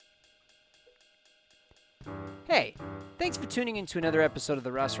Hey, thanks for tuning in to another episode of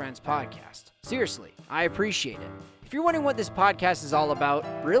the Russ Rants podcast. Seriously, I appreciate it. If you're wondering what this podcast is all about,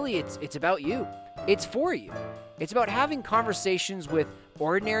 really it's about you. It's for you. It's about having conversations with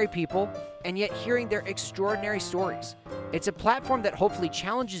ordinary people and yet hearing their extraordinary stories. It's a platform that hopefully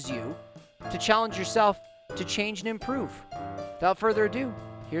challenges you to challenge yourself to change and improve. Without further ado,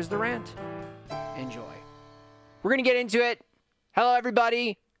 here's the rant. Enjoy. We're going to get into it. Hello,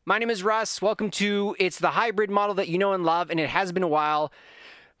 everybody. My name is Russ. Welcome to It's the Hybrid Model that you know and love, and it has been a while.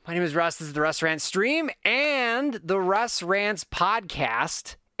 My name is Russ. This is the Russ Rants stream and the Russ Rants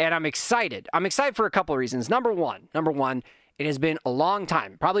podcast, and I'm excited. I'm excited for a couple of reasons. Number one, it has been a long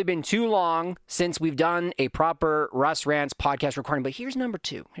time, probably been too long since we've done a proper Russ Rants podcast recording, but here's number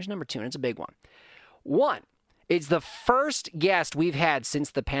two, and it's a big one. One, it's the first guest we've had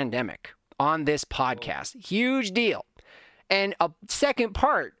since the pandemic on this podcast. Huge deal. And a second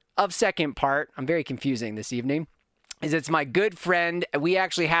part, I'm very confusing this evening, is it's my good friend. We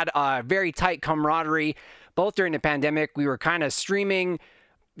actually had a very tight camaraderie, both during the pandemic. We were kind of streaming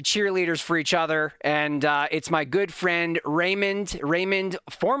cheerleaders for each other. And it's my good friend, Raymond,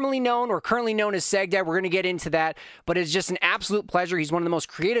 formerly known or currently known as Segdad. We're going to get into that, but it's just an absolute pleasure. He's one of the most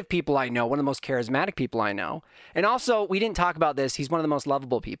creative people I know, one of the most charismatic people I know. And also, we didn't talk about this, he's one of the most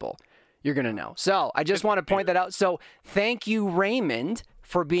lovable people you're going to know. So I just want to point that out. So thank you, Raymond,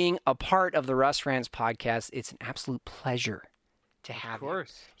 for being a part of the Russ Rants podcast. It's an absolute pleasure to have you. Of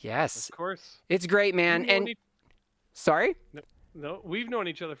course. Yes. Of course. It's great, man. And sorry? No, we've known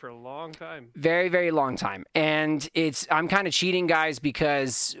each other for a long time. Very, very long time. And I'm kind of cheating, guys,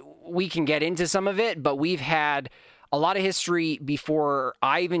 because we can get into some of it, but we've had a lot of history before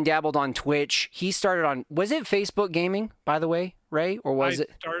I even dabbled on Twitch. He started on, was it Facebook gaming, by the way, Ray? Or was it?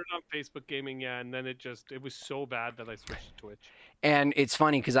 I started on Facebook gaming, yeah, and then it was so bad that I switched to Twitch. And it's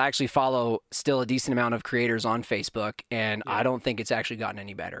funny because I actually follow still a decent amount of creators on Facebook, and I don't think it's actually gotten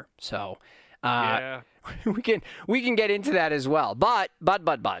any better. So we can get into that as well. But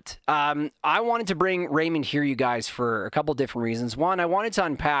I wanted to bring Raymond here, you guys, for a couple different reasons. One, I wanted to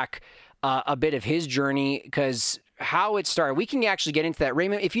unpack a bit of his journey, because how it started. We can actually get into that.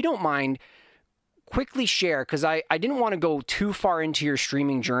 Raymond, if you don't mind, quickly share, because I didn't want to go too far into your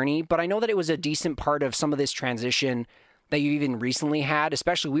streaming journey, but I know that it was a decent part of some of this transition that you even recently had.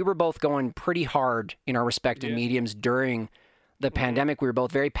 Especially, we were both going pretty hard in our respective mediums during the pandemic. We were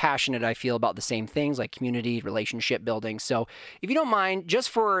both very passionate, I feel, about the same things like community, relationship building. So if you don't mind, just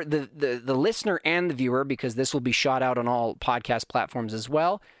for the listener and the viewer, because this will be shot out on all podcast platforms as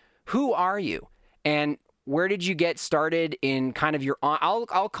well, who are you? And where did you get started in kind of your,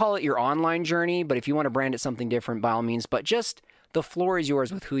 I'll call it your online journey, but if you want to brand it something different, by all means, but just the floor is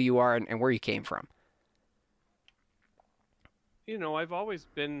yours with who you are and where you came from. You know, I've always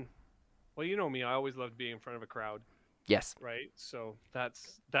been, well, you know me, I always loved being in front of a crowd. Yes. Right. So that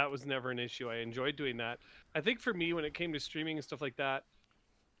was never an issue. I enjoyed doing that. I think for me, when it came to streaming and stuff like that,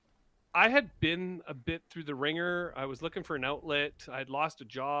 I had been a bit through the ringer. I was looking for an outlet. I'd lost a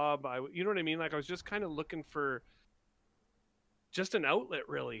job. You know what I mean? Like, I was just kind of looking for just an outlet,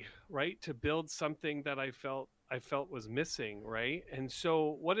 really, right? To build something that I felt was missing, right? And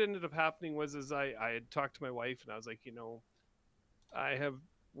so what ended up happening was I had talked to my wife, and I was like, you know, I've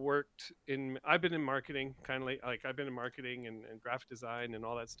been in marketing, kind of like I've been in marketing and graphic design and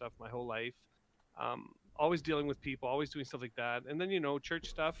all that stuff my whole life. Always dealing with people, always doing stuff like that. And then, you know, church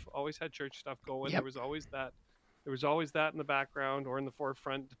stuff, always had church stuff going. Yep. There was always that in the background or in the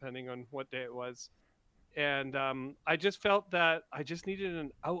forefront, depending on what day it was. And I just felt that I just needed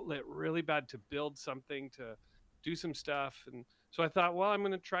an outlet really bad to build something, to do some stuff. And so I thought, well, I'm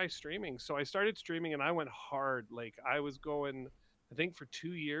going to try streaming. So I started streaming, and I went hard. Like, I was going, I think for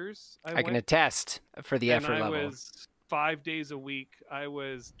 2 years. I can attest for the effort level. I was 5 days a week. I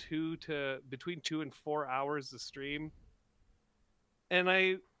was between 2 and 4 hours a stream. And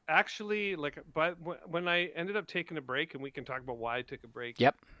I actually, but when I ended up taking a break, and we can talk about why I took a break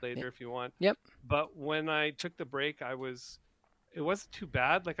later if you want. Yep. But when I took the break, it wasn't too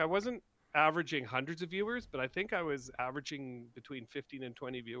bad. Like, I wasn't averaging hundreds of viewers, but I think I was averaging between 15 and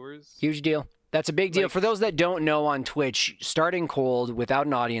 20 viewers. Huge deal. That's a big deal. For those that don't know, on Twitch, starting cold, without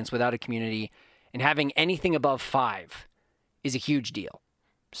an audience, without a community, and having anything above 5 is a huge deal.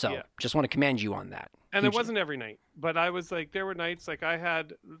 So just want to commend you on that. And it wasn't every night, but I was like, there were nights like I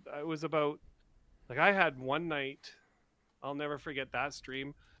had one night, I'll never forget that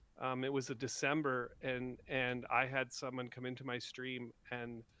stream. It was a December, and I had someone come into my stream,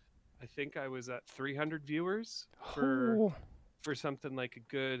 and I think I was at 300 viewers for something like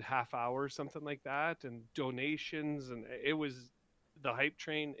a good half hour, something like that, and donations, and it was the hype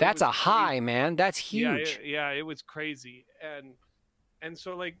train. That's a high, man. That's huge. Yeah, it was crazy. And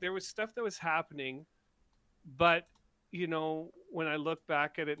so like there was stuff that was happening, but when I look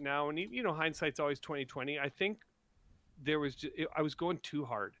back at it now, and hindsight's always 2020. I think I was going too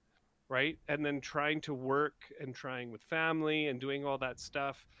hard, right? And then trying to work and trying with family and doing all that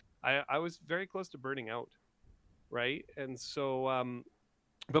stuff. I was very close to burning out, right? And so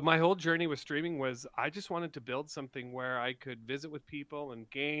but my whole journey with streaming was I just wanted to build something where I could visit with people and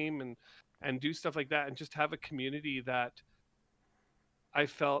game and do stuff like that, and just have a community that I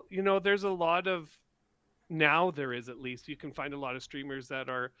felt, there's a lot of, now there is, at least you can find a lot of streamers that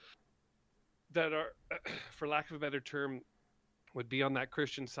are for lack of a better term, would be on that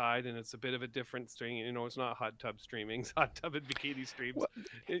Christian side, and it's a bit of a different stream. It's not hot tub streaming, it's hot tub and bikini streams.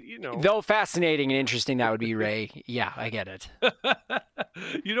 Well, though fascinating and interesting that would be, Ray. Yeah, I get it.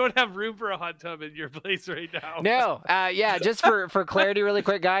 You don't have room for a hot tub in your place right now. No, yeah. Just for clarity, really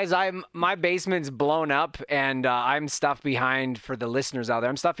quick, guys. My basement's blown up, and I'm stuffed behind, for the listeners out there,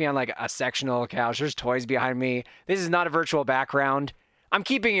 I'm stuffed behind like a sectional couch. There's toys behind me. This is not a virtual background. I'm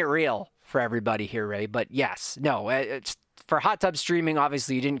keeping it real for everybody here, Ray. But yes, no, it's for hot tub streaming.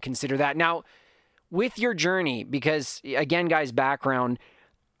 Obviously, you didn't consider that. Now, with your journey, because again, guys, background,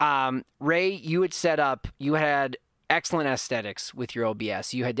 Ray, you had excellent aesthetics with your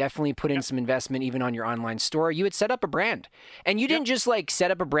OBS. You had definitely put in some investment even on your online store. You had set up a brand, and you didn't just like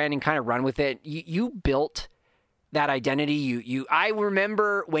set up a brand and kind of run with it. You built that identity. I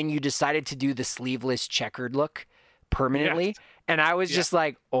remember when you decided to do the sleeveless checkered look permanently. Yes. And I was just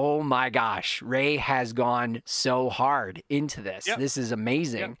like, oh my gosh, Ray has gone so hard into this. Yep. This is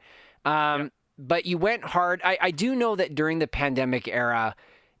amazing. Yep. But you went hard. I do know that during the pandemic era,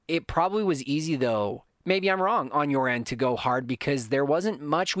 it probably was easy, though, maybe I'm wrong, on your end to go hard, because there wasn't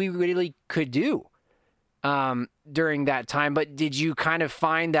much we really could do during that time. But did you kind of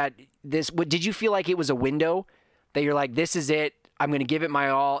find that did you feel like it was a window that you're like, this is it, I'm going to give it my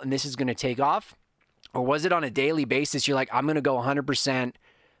all, and this is going to take off? Or was it on a daily basis? You're like, I'm going to go 100%,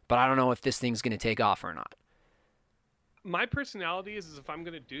 but I don't know if this thing's going to take off or not. My personality is if I'm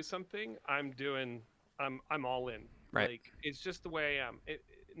going to do something, I'm all in. Right. Like, it's just the way I am,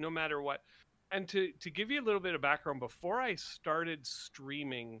 no matter what. And to give you a little bit of background, before I started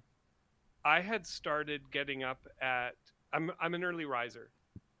streaming, I had started getting up at, I'm an early riser.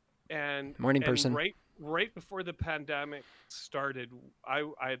 And morning person. Right before the pandemic started, I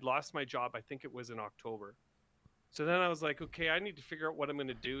had lost my job. I think it was in October. So then I was like, okay, I need to figure out what I'm going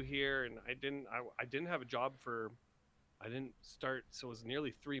to do here. And I didn't have a job I didn't start. So it was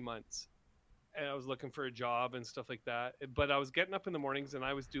nearly 3 months, and I was looking for a job and stuff like that. But I was getting up in the mornings, and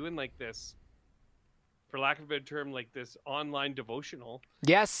I was doing like this, for lack of a better term, like this online devotional.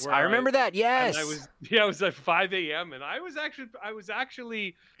 Yes. I remember that. Yes. I was at 5 a.m. and I was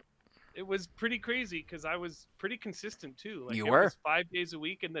actually, it was pretty crazy because I was pretty consistent too. Like, you were? It was 5 days a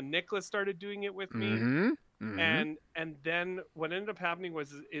week, and then Nicholas started doing it with me. Mm-hmm. Mm-hmm. And then what ended up happening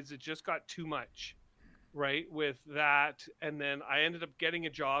is it just got too much, right? With that, and then I ended up getting a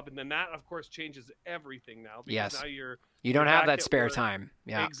job, and then that of course changes everything now, because now you don't have that spare time.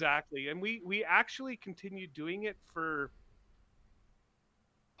 Yeah, exactly. And we actually continued doing it for,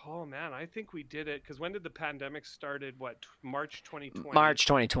 oh man, I think we did it because when did the pandemic started? What, March 2020? March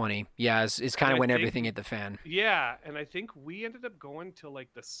 2020. Yeah, it's kind of when everything hit the fan. Yeah, and I think we ended up going to like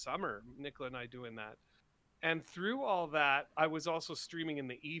the summer, Nicola and I doing that. And through all that, I was also streaming in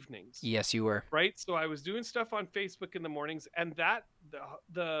the evenings. Yes, you were. Right? So I was doing stuff on Facebook in the mornings, and that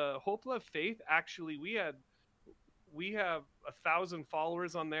the Hope Love Faith, actually, we have 1,000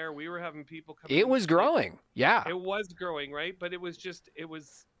 followers on there. We were having people come. It was growing. Yeah. It was growing, right? But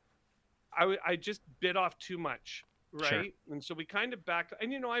I just bit off too much, right? Sure. And so we kind of backed,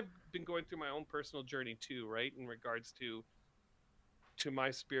 and I've been going through my own personal journey too, right? In regards to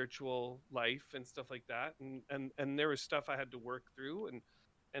my spiritual life and stuff like that, and there was stuff I had to work through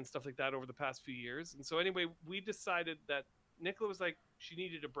and stuff like that over the past few years. And so anyway, we decided that Nicola was like, she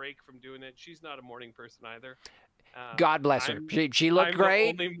needed a break from doing it. She's not a morning person either. God bless her. She looked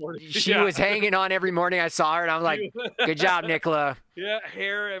great. She was hanging on every morning. I saw her, and I'm like, good job, Nicola. Yeah,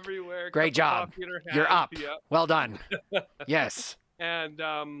 hair everywhere. Great job. You're up. Yeah. Well done. Yes. And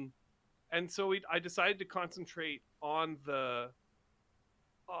so I decided to concentrate on the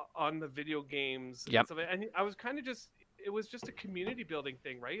video games. Yep. And I was kind of it was just a community building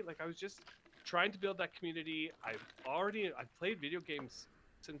thing, right? Like I was just trying to build that community. I've played video games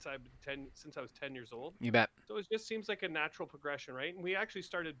since I was 10 years old. You bet. So it just seems like a natural progression, right? And we actually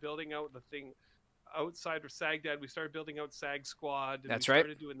started building out the thing outside of SAGDAD. We started building out SAG Squad. And That's we right.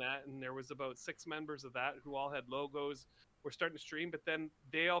 started doing that, and there was about 6 members of that who all had logos. were starting to stream, but then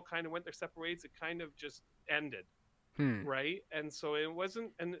they all kind of went their separate ways. It kind of just ended, Hmm. right? And so it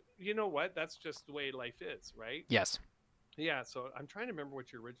wasn't. And you know what? That's just the way life is, right? Yes. Yeah. So I'm trying to remember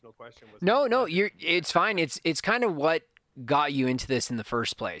what your original question was. No, it's fine. It's kind of what got you into this in the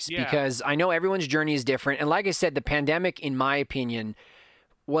first place, Yeah. because I know everyone's journey is different. And like I said, the pandemic, in my opinion,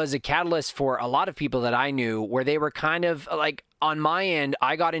 was a catalyst for a lot of people that I knew, where they were kind of like, on my end,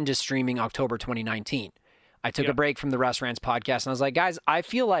 I got into streaming October 2019. I took a break from the Russ Rants podcast, and I was like, guys, I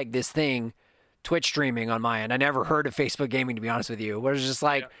feel like this thing, Twitch streaming on my end, I never heard of Facebook gaming, to be honest with you, where it's just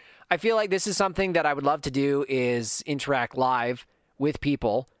like, I feel like this is something that I would love to do, is interact live with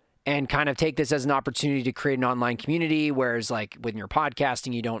people and kind of take this as an opportunity to create an online community. Whereas like when you're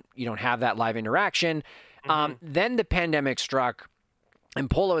podcasting, you don't have that live interaction. Then the pandemic struck, and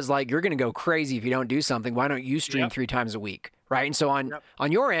Polo is like, you're going to go crazy if you don't do something. Why don't you stream 3 times a week? Right. And so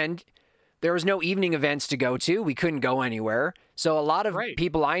on your end, there was no evening events to go to. We couldn't go anywhere. So a lot of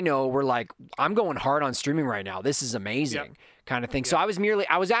people I know were like, I'm going hard on streaming right now. This is amazing kind of thing. So I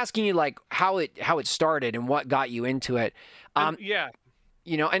was asking you like how it started and what got you into it.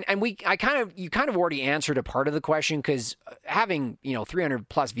 You know, and you kind of already answered a part of the question, because having, 300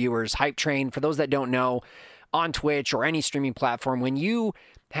 plus viewers, Hype Train, for those that don't know, on Twitch or any streaming platform, when you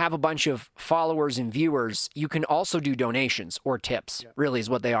have a bunch of followers and viewers, you can also do donations or tips, really is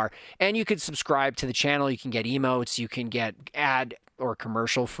what they are. And you could subscribe to the channel. You can get emotes. You can get ad or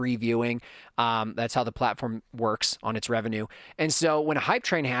commercial free viewing. That's how the platform works on its revenue. And so when a Hype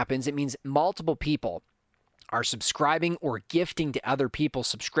Train happens, it means multiple people are subscribing or gifting to other people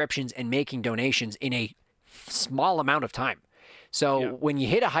subscriptions and making donations in a small amount of time. So when you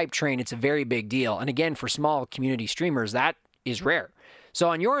hit a Hype Train, it's a very big deal. And again, for small community streamers, that is rare. So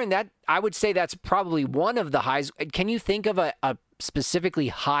on your end, that I would say that's probably one of the highs. Can you think of a specifically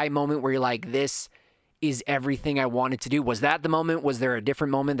high moment where you're like, this is everything I wanted to do? Was that the moment? Was there a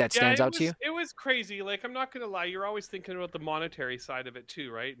different moment that stands out to you? It was crazy. Like, I'm not going to lie. You're always thinking about the monetary side of it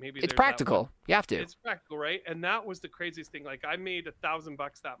too, right? Maybe it's practical. You have to. It's practical, right? And that was the craziest thing. Like, I made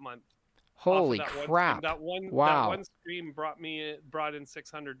 $1,000 that month. Holy crap! That one stream brought in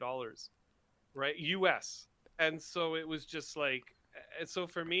 $600, right? US. And so it was just like, so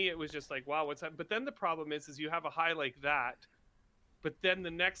for me, it was just like, wow, what's that? But then the problem is you have a high like that, but then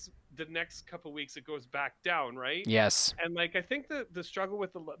the next couple weeks it goes back down, right? Yes. And like, I think the struggle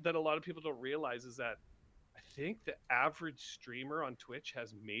with that a lot of people don't realize is that I think the average streamer on Twitch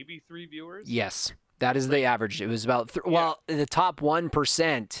has maybe 3 viewers. Yes, that is the average. It was about well, the top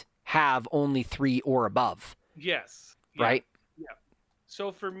 1% have only 3 or above. Yes. Right? Yeah.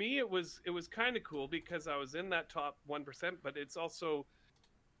 So for me it was kind of cool because I was in that top 1%, but it's also,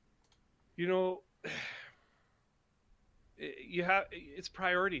 it's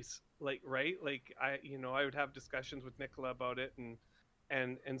priorities, like, right? Like I would have discussions with Nicola about it,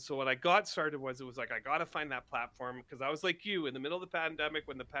 and so what I got started was, it was like, I got to find that platform, because I was like you in the middle of the pandemic,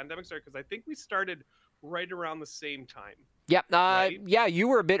 when the pandemic started, because I think we started right around the same time. Yep. Yeah, you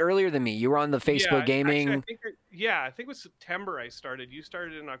were a bit earlier than me. You were on the Facebook gaming. Actually, I think it was September I started. You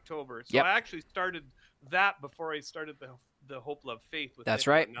started in October. So Yep. I actually started that before I started the Hope, Love, Faith with That's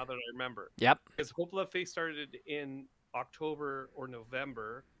Nicola, right. now that I remember. Yep. Because Hope, Love, Faith started in October or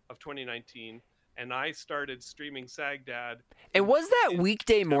November of 2019. And I started streaming SAGDAD. And was that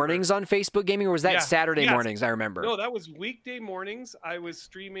weekday mornings on Facebook gaming, or was that Saturday mornings? I remember. No, that was weekday mornings. We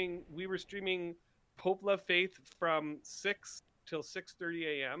were streaming Hope, Love, Faith from 6 till 6:30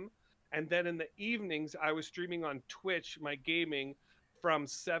 a.m. And then in the evenings, I was streaming on Twitch, my gaming, from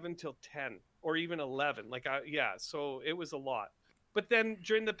 7 till 10 or even 11. So it was a lot. But then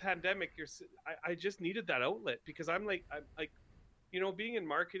during the pandemic, I just needed that outlet, because I'm like, being in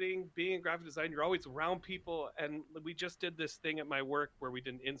marketing, being in graphic design, you're always around people. And we just did this thing at my work where we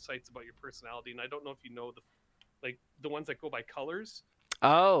did insights about your personality. And I don't know if you know the ones that go by colors.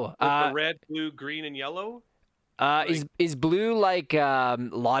 Oh, the red, blue, green, and yellow. Is blue like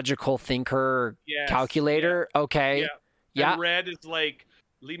logical thinker, calculator? Yeah. Okay. Yeah. And red is like,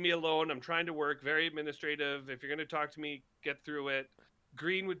 leave me alone. I'm trying to work. Very administrative. If you're going to talk to me, get through it.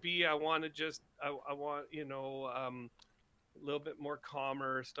 Green would be, I want, a little bit more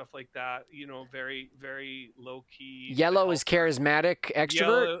calmer, stuff like that. Very, very low key. Yellow is charismatic,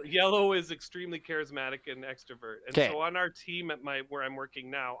 extrovert. Yellow is extremely charismatic and extrovert. And okay. so on our team at where I'm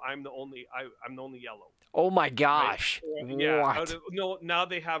working now, I'm the only yellow. Oh my gosh! Right? Yeah. Now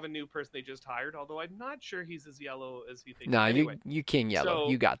they have a new person they just hired. Although I'm not sure he's as yellow as he thinks. No, anyway, you king yellow.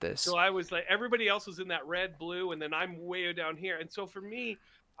 You got this. So I was like, everybody else was in that red, blue, and then I'm way down here. And so for me,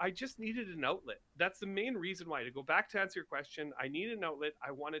 I just needed an outlet. That's the main reason why. To go back to answer your question, I needed an outlet.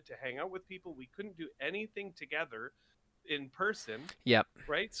 I wanted to hang out with people. We couldn't do anything together. in person, Yep.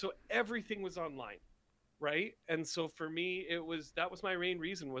 right? So everything was online, right? And so for me, that was my main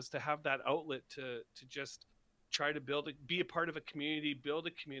reason, was to have that outlet to just try to be a part of a community, build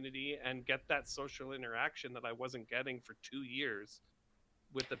a community, and get that social interaction that I wasn't getting for 2 years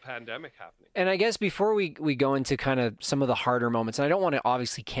with the pandemic happening. And I guess before we go into kind of some of the harder moments, and I don't want to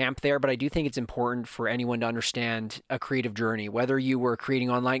obviously camp there, but I do think it's important for anyone to understand a creative journey, whether you were creating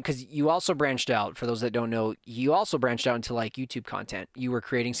online, because you also branched out. For those that don't know, you also branched out into like YouTube content. You were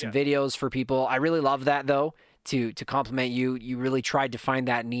creating some videos for people. I really love that though. To compliment you, you really tried to find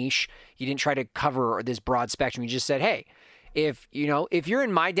that niche. You didn't try to cover this broad spectrum. You just said, hey, if you're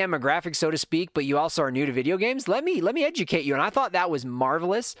in my demographic, so to speak, but you also are new to video games, let me educate you. And I thought that was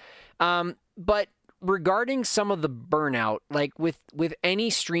marvelous. But regarding some of the burnout, like with any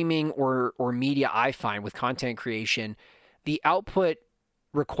streaming or media, I find with content creation, the output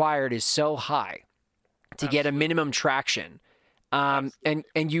required is so high to get a minimum traction. And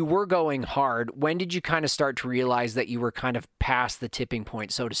you were going hard. When did you kind of start to realize that you were kind of past the tipping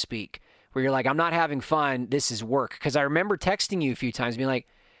point, so to speak, where you're like, I'm not having fun, this is work? Because I remember texting you a few times being like,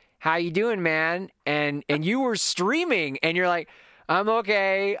 how you doing, man? And you were streaming and you're like, I'm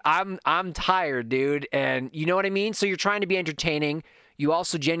okay. I'm tired, dude. And you know what I mean? So you're trying to be entertaining. You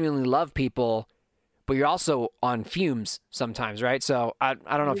also genuinely love people, but you're also on fumes sometimes, right? So I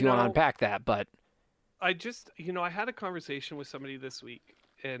don't know if you want to unpack that, but I just, I had a conversation with somebody this week,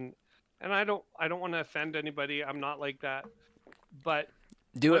 and I don't want to offend anybody. I'm not like that, but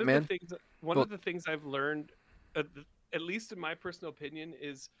do it, man. One of the things I've learned, at least in my personal opinion,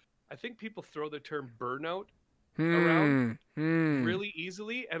 is I think people throw the term burnout around really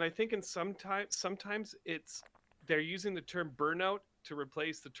easily, and I think sometimes they're using the term burnout to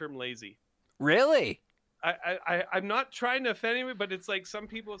replace the term lazy. Really? I'm not trying to offend anybody, but it's like some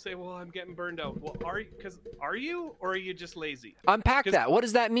people say, well, I'm getting burned out. Well, are you, or are you just lazy? Unpack that. What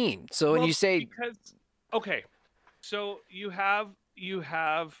does that mean? So when you say, okay, so you have,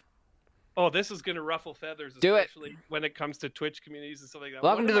 oh, this is going to ruffle feathers, especially when it comes to Twitch communities and stuff like that.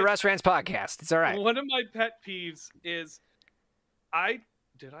 Welcome to the Russ Rants podcast. It's all right. One of my pet peeves is, I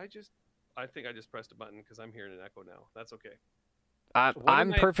think I just pressed a button because I'm hearing an echo now. That's okay.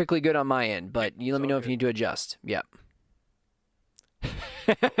 I'm perfectly good on my end, but you let me know if you need to adjust. Yep.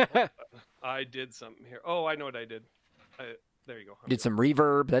 I did something here. Oh, I know what I did. There you go. Did some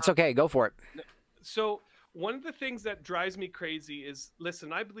reverb. That's okay. Go for it. So one of the things that drives me crazy is,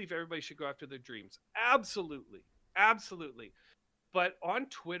 listen, I believe everybody should go after their dreams. Absolutely. Absolutely. But on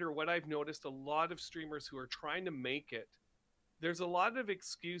Twitter, what I've noticed, a lot of streamers who are trying to make it, there's a lot of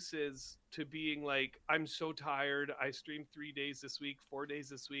excuses to being like, I'm so tired. I streamed 3 days this week, 4 days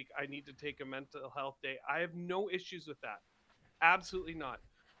this week. I need to take a mental health day. I have no issues with that. Absolutely not.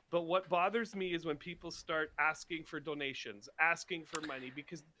 But what bothers me is when people start asking for donations, asking for money,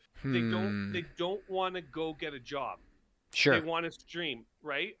 because they don't want to go get a job. Sure. They want to stream,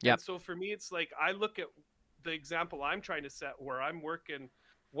 right? Yep. And so for me, it's like, I look at the example I'm trying to set where I'm working.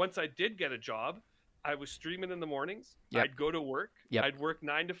 Once I did get a job, I was streaming in the mornings. Yep. I'd go to work. Yep. I'd work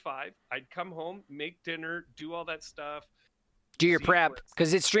 9 to 5. I'd come home, make dinner, do all that stuff. Do your prep,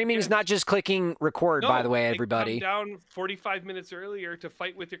 because streaming is not just clicking record, by the way, everybody. Come down 45 minutes earlier to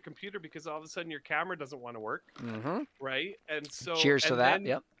fight with your computer because all of a sudden your camera doesn't want to work, right? And so cheers to that.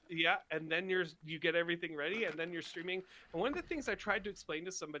 Yep. Yeah, and then you get everything ready, and then you're streaming. And one of the things I tried to explain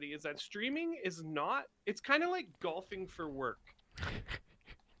to somebody is that streaming is not. It's kind of like golfing for work.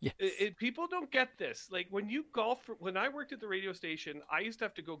 Yes. People don't get this. Like when you golf, when I worked at the radio station, I used to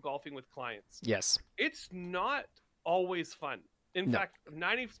have to go golfing with clients. Yes. It's not always fun. In fact,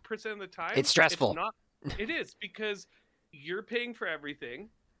 90% of the time, it's stressful. It is, because you're paying for everything.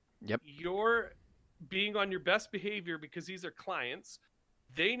 Yep. You're being on your best behavior because these are clients.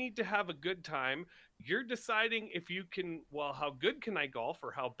 They need to have a good time. You're deciding if you can, well, how good can I golf,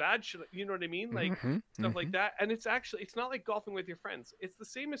 or how bad should I, you know what I mean? Like stuff like that. And it's not like golfing with your friends. It's the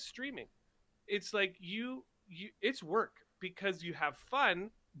same as streaming. It's like it's work because you have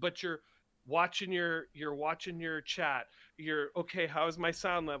fun, but you're watching your chat. You're okay. How's my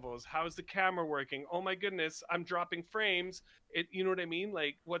sound levels? How's the camera working? Oh my goodness, I'm dropping frames. You know what I mean?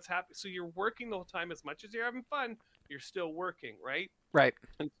 Like what's happening? So you're working the whole time. As much as you're having fun, you're still working, right? Right.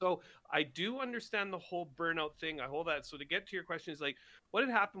 And so I do understand the whole burnout thing. I hold that. So to get to your question is like, what had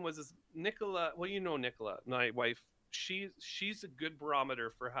happened was Nicola, well, Nicola, my wife, she's a good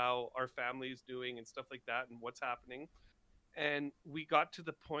barometer for how our family is doing and stuff like that and what's happening. And we got to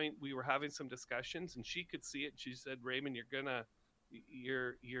the point we were having some discussions, and she could see it. She said, Raymond, you're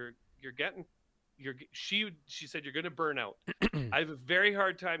she said you're going to burn out. I have a very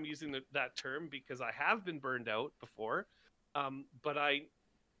hard time using that term because I have been burned out before, but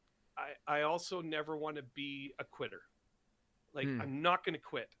I also never want to be a quitter. Like I'm not going to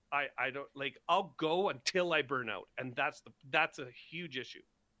quit. I don't like. I'll go until I burn out, and that's a huge issue,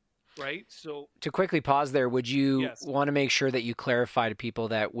 right? So to quickly pause there, would you yes. want to make sure that you clarify to people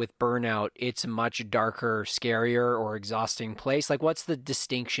that with burnout, it's a much darker, scarier, or exhausting place? Like, what's the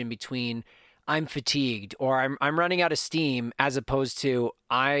distinction between I'm fatigued or I'm running out of steam as opposed to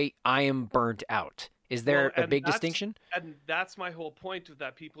I am burnt out? Is there a big distinction? And that's my whole point of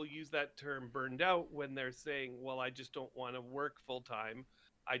that. People use that term burned out when they're saying, well, I just don't want to work full time.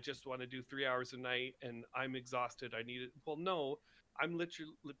 I just want to do 3 hours a night and I'm exhausted. I need it. Well, no, I'm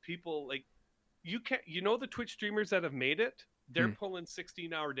literally people like the Twitch streamers that have made it, they're pulling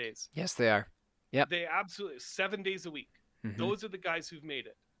 16-hour days. Yes, they are. Yep. They absolutely 7 days a week. Those are the guys who've made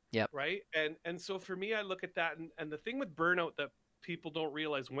it. Yep. Right. And so for me, I look at that and the thing with burnout that people don't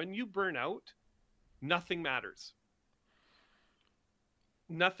realize, when you burn out, nothing matters.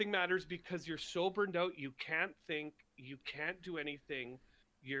 Nothing matters because you're so burned out. You can't think. You can't do anything.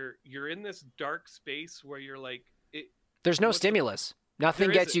 You're in this dark space where you're like, there's no stimulus.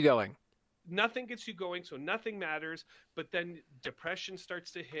 Nothing gets you going. Nothing gets you going. So nothing matters. But then depression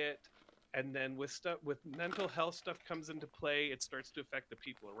starts to hit. And then with mental health stuff comes into play, it starts to affect the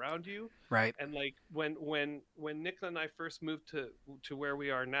people around you. Right. And like when Nicola and I first moved to where we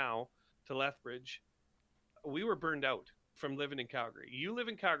are now, to Lethbridge, we were burned out from living in Calgary. You live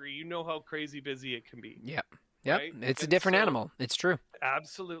in Calgary, you know how crazy busy it can be. Yep. Right? It's a different animal. It's true.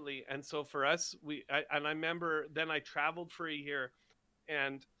 Absolutely. And so for us, I remember then I traveled for a year,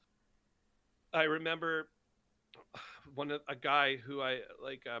 and I remember a guy who I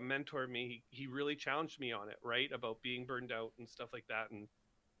like mentored me. He really challenged me on it, right, about being burned out and stuff like that, and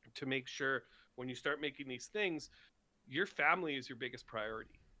to make sure when you start making these things, your family is your biggest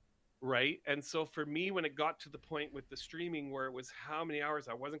priority. Right. And so for me, when it got to the point with the streaming where it was how many hours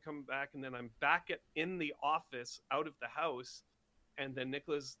I wasn't coming back, and then I'm back in the office out of the house, and then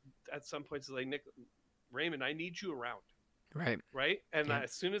Nicola's at some point is like, Raymond, I need you around. Right. Right. And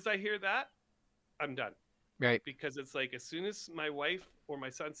as soon as I hear that, I'm done. Right. Because it's like as soon as my wife or my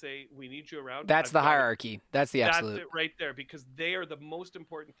son say we need you around, that's the hierarchy. That's the absolute. That's it right there, because they are the most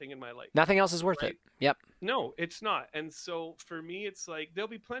important thing in my life. Nothing else is worth it. Yep. No, it's not. And so for me, it's like there'll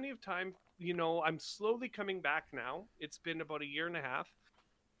be plenty of time. I'm slowly coming back now. It's been about a year and a half,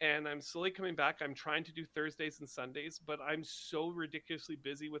 and I'm slowly coming back. I'm trying to do Thursdays and Sundays, but I'm so ridiculously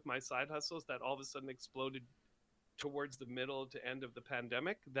busy with my side hustles that all of a sudden exploded towards the middle to end of the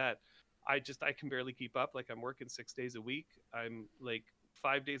pandemic that I can barely keep up. Like I'm working 6 days a week. I'm like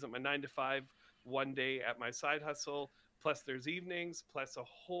 5 days at my 9 to 5, 1 day at my side hustle. Plus there's evenings, plus a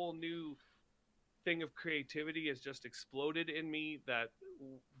whole new thing of creativity has just exploded in me that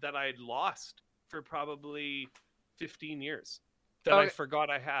I had lost for probably 15 years that I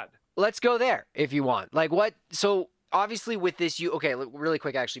forgot I had. Let's go there if you want. Like what? So obviously with this, really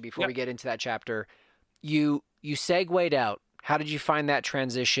quick, actually, before we get into that chapter, you segued out. How did you find that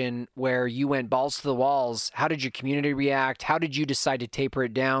transition where you went balls to the walls? How did your community react? How did you decide to taper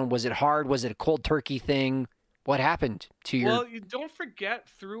it down? Was it hard? Was it a cold turkey thing? What happened to your... Well, you don't forget,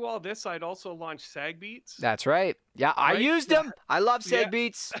 through all this, I'd also launched Sag Beats. That's right. Yeah, I used them. I love Sag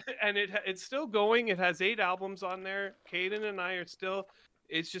Beats. And it's still going. It has 8 albums on there. Caden and I are still...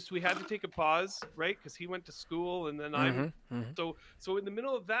 It's just we had to take a pause, right? Because he went to school, and then So in the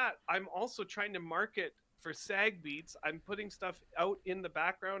middle of that, I'm also trying to market for Sag Beats. I'm putting stuff out in the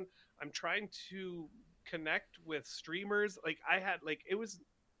background. I'm trying to connect with streamers. Like I had, it was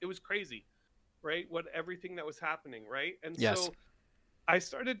crazy, right? Everything that was happening, right? And so I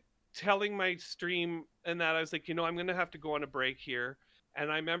started telling my stream and that I was like, I'm going to have to go on a break here.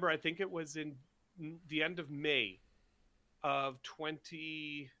 And I remember, I think it was in the end of May of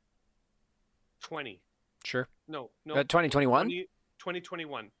 2020. Sure. No. 2021?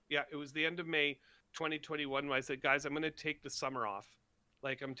 2021. Yeah, it was the end of May 2021 when I said, guys, I'm going to take the summer off.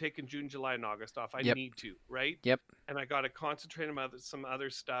 Like I'm taking June, July, and August off. I need to, right? Yep. And I got to concentrate on some other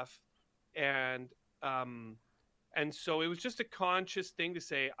stuff. And so it was just a conscious thing to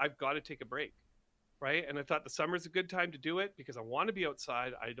say, I've got to take a break. Right. And I thought the summer's a good time to do it because I want to be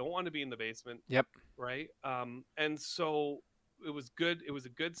outside. I don't want to be in the basement. Yep. Right. And so it was good. It was a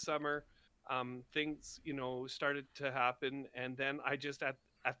good summer. Things, started to happen. And then I just, at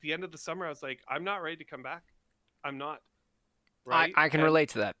the end of the summer, I was like, I'm not ready to come back. I'm not. Right. I can relate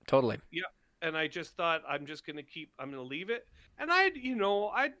to that. Totally. Yeah. And I just thought I'm going to leave it. And I'd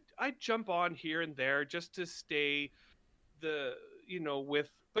jump on here and there just to stay with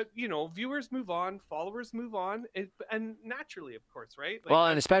but viewers move on, followers move on, and naturally, of course, right? Well,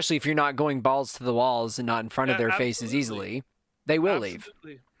 and especially if you're not going balls to the walls and not in front of their faces absolutely. easily, they will leave.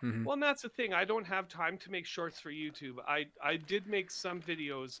 Absolutely. Mhm. Well, and that's the thing. I don't have time to make shorts for YouTube. I did make some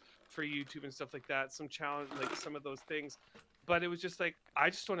videos for YouTube and stuff like that, some challenge, like some of those things, but it was just like I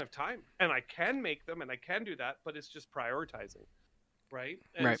just don't have time, and I can make them and I can do that, but it's just prioritizing, right?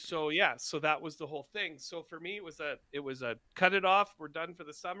 And Right. so yeah, so that was the whole thing. So for me, it was a cut it off. We're done for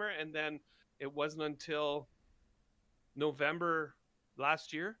the summer, and then it wasn't until November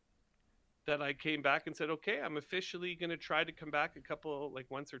last year that I came back and said, okay, I'm officially going to try to come back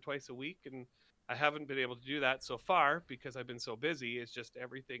once or twice a week. And I haven't been able to do that so far because I've been so busy. It's just,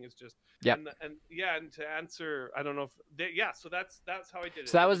 everything is just, Yep. And to answer, I don't know so that's how I did it.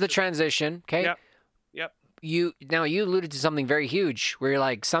 So that was the transition. Okay. Yep. You alluded to something very huge where you're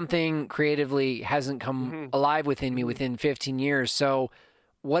like, something creatively hasn't come alive within me within 15 years. So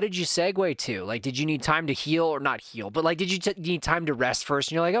what did you segue to? Like, did you need time to heal, or not heal, but like, did you need time to rest first?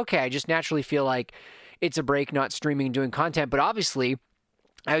 And you're like, okay, I just naturally feel like it's a break, not streaming and doing content. But obviously,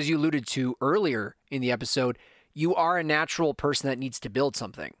 as you alluded to earlier in the episode, you are a natural person that needs to build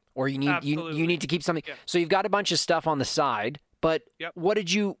something, or you need to keep something. Yeah. So you've got a bunch of stuff on the side. But Yep. what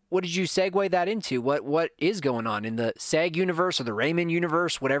did you segue that into? What is going on in the SAG universe or the Raymond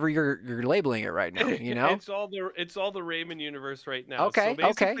universe, whatever you're labeling it right now? You know, it's all the Raymond universe right now. Okay, So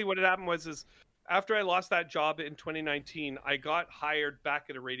basically, what had happened is after I lost that job in 2019, I got hired back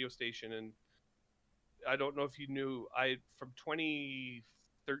at a radio station, and I don't know if you knew, from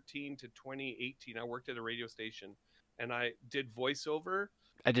 2013 to 2018, I worked at a radio station, and I did voiceover.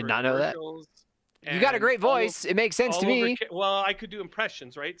 I did not know that. commercials, You got a and great voice. It makes sense to me. Well, I could do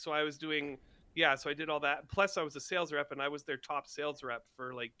impressions, right? So I was doing, so I did all that. Plus, I was a sales rep, and I was their top sales rep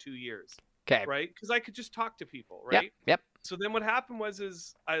for like 2 years, Okay. right? Because I could just talk to people, right? Yep. So then what happened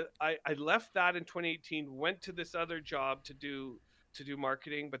was I left that in 2018, went to this other job to do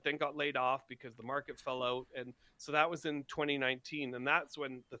marketing, but then got laid off because the market fell out. And so that was in 2019. And that's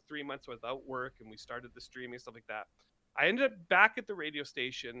when the 3 months without work, and we started the streaming, stuff like that. I ended up back at the radio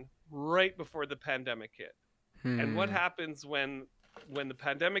station right before the pandemic hit. And what happens when the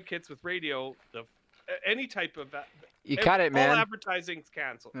pandemic hits with radio, any type of You cut it, man. all advertising's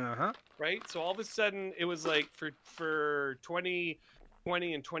canceled, Uh-huh. right? So all of a sudden, it was like for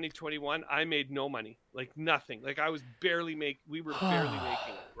 2020 and 2021, I made no money, like nothing. Like we were barely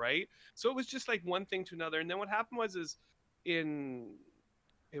making it, right? So it was just like one thing to another. And then what happened was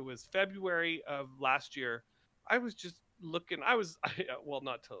it was February of last year. I was just looking, I was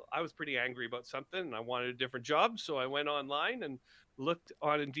pretty angry about something, and I wanted a different job. So I went online and looked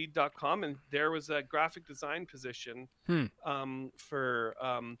on Indeed.com, and there was a graphic design position for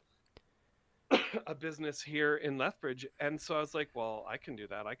a business here in Lethbridge. And so I was like, well, I can do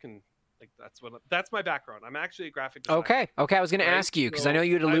that. That's my background. I'm actually a graphic designer. Okay. I was going to ask you because I know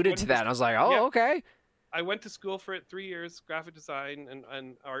you had alluded to that. And I was like, okay. I went to school for it 3 years, graphic design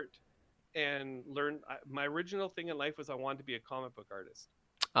and art, and learned. My original thing in life was I wanted to be a comic book artist.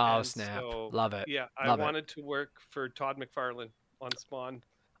 Oh, And snap. so, Love it. Yeah, Love I wanted to work for Todd McFarlane on Spawn,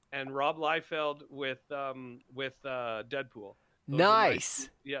 and Rob Liefeld with Deadpool. Nice.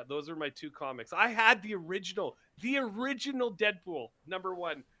 Those are my two comics. I had the original Deadpool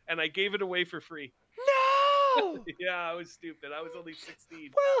 #1, and I gave it away for free. No! Yeah, I was stupid. I was only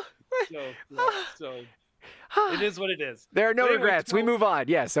 16. Well, So it is what it is. There are no But anyway, regrets. We move on.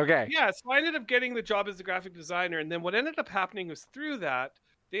 Yes, okay. Yeah, so I ended up getting the job as a graphic designer, and then what ended up happening was through that,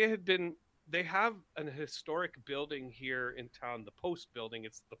 they have an historic building here in town, the Post building.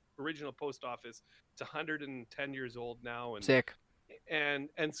 It's the original post office. It's 110 years old now, and Sick. and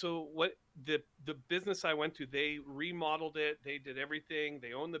so what the business I went to, they remodeled it, they did everything,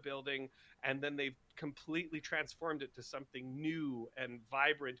 they own the building, and then they've completely transformed it to something new and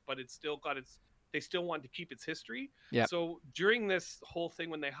vibrant, but it's still got they still wanted to keep its history. Yep. So during this whole thing,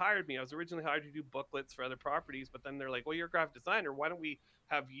 when they hired me, I was originally hired to do booklets for other properties, but then they're like, well, you're a graphic designer, why don't we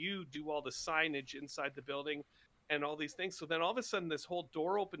have you do all the signage inside the building and all these things? So then all of a sudden this whole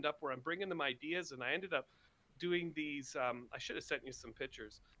door opened up where I'm bringing them ideas, and I ended up doing these I should have sent you some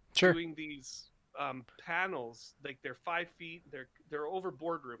pictures. Sure. Doing these panels, like they're 5 feet, they're over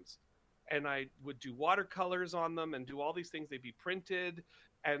boardrooms, and I would do watercolors on them and do all these things. They'd be printed.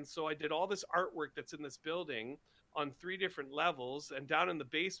 And so I did all this artwork that's in this building on 3 different levels, and down in the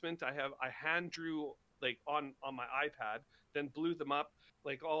basement I hand drew like on my iPad, then blew them up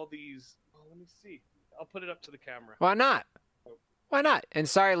like all these. Let me see, I'll put it up to the camera. Why not? Why not? And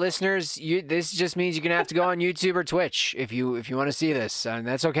sorry, listeners, this just means you're gonna have to go on YouTube or Twitch if you want to see this, and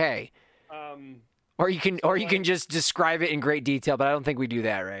that's okay. Or you can just describe it in great detail, but I don't think we do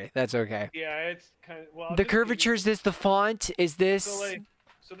that, Ray. That's okay. Yeah, it's kind of well. The curvature, is this the font? Is this?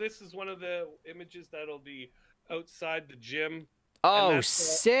 So this is one of the images that'll be outside the gym. Oh,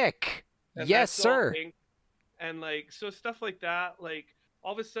 sick! Yes, sir. And like so stuff like that. Like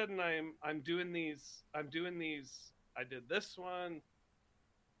all of a sudden, I'm doing these. I did this one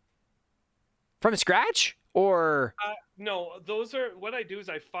from scratch, or no? Those are what I do. Is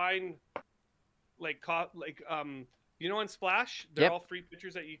I find you know, on Splash, they're all free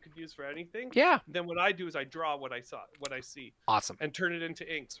pictures that you could use for anything. Yeah. Then what I do is I draw what I see. Awesome. And turn it into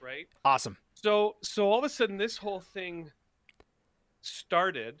inks, right? Awesome. So all of a sudden this whole thing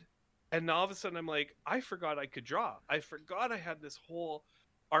started, and all of a sudden I'm like, I forgot I could draw. I forgot I had this whole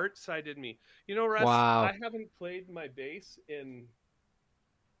art side in me. You know, Russ, wow. I haven't played my bass in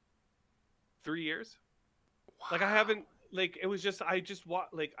 3 years. Wow. Like I haven't. Like it was just I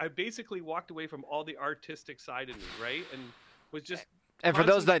basically walked away from all the artistic side of me, right? And was just and for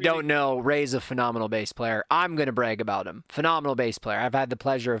those that don't know, Ray's a phenomenal bass player. I'm going to brag about him. Phenomenal bass player. I've had the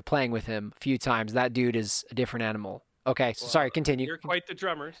pleasure of playing with him a few times. That dude is a different animal. Okay, so sorry, continue. You're quite the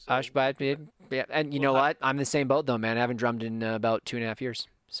drummer. So. But yeah, and you know what? I'm the same boat though, man. I haven't drummed in about 2.5 years.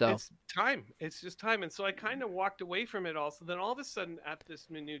 So it's time. It's just time. And so I kind of walked away from it all. So then all of a sudden at this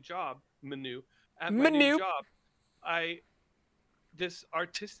new job, it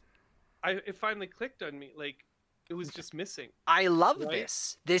finally clicked on me. Like it was just missing. I love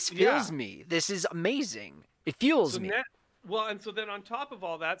this. This fuels me. This is amazing. It fuels me. And so then on top of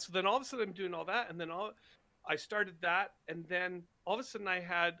all that, so then all of a sudden I'm doing all that, and then I started that, and then all of a sudden I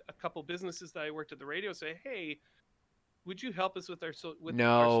had a couple businesses that I worked at the radio say, "Hey, would you help us with our social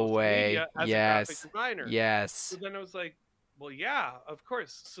media as a graphic designer?" Yes. So then I was like, well, yeah, of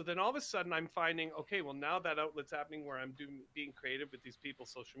course. So then all of a sudden I'm finding, okay, well now that outlet's happening where I'm being creative with these people's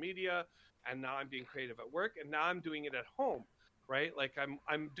social media, and now I'm being creative at work, and now I'm doing it at home, right? Like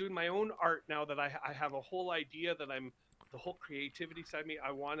I'm doing my own art now that I have a whole idea that the whole creativity side of me.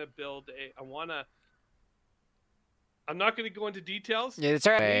 I'm not going to go into details. Yeah, it's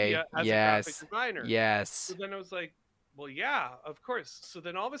all right. As a graphic designer. Yes. So then I was like, well, yeah, of course. So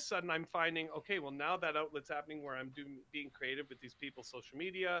then all of a sudden I'm finding, okay, well now that outlet's happening where I'm being creative with these people's social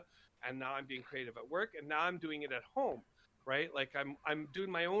media, and now I'm being creative at work, and now I'm doing it at home, right? Like I'm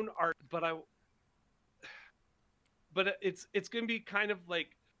doing my own art, but it's going to be kind of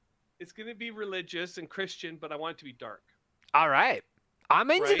like, it's going to be religious and Christian, but I want it to be dark. All right. I'm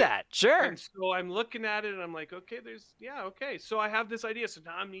into that. Sure. And so I'm looking at it and I'm like, okay, okay. So I have this idea. So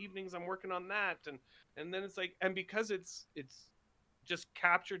now in the evenings I'm working on that. And then it's like, and because it's just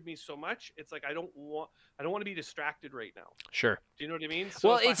captured me so much, it's like I don't want to be distracted right now. Sure. Do you know what I mean? So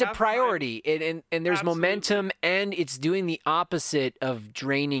well, it's a priority. And there's Absolutely. momentum, and it's doing the opposite of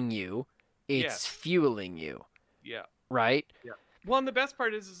draining you. It's fueling you. Yeah. Right? Yeah. Well, and the best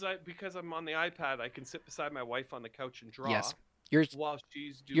part is because I'm on the iPad, I can sit beside my wife on the couch and draw. Yes. While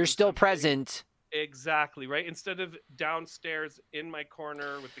she's doing you're still something. Present. Exactly, right? Instead of downstairs in my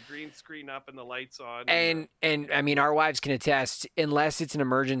corner with the green screen up and the lights on. And I mean, our wives can attest, unless it's an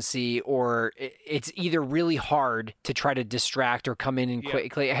emergency or it's either really hard to try to distract or come in and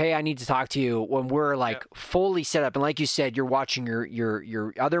quickly, hey, I need to talk to you, when we're like fully set up. And like you said, you're watching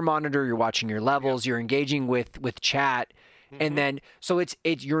your other monitor, you're watching your levels, you're engaging with chat. And then, so it's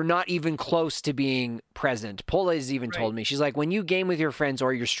you're not even close to being present. Paula has even told me, she's like, when you game with your friends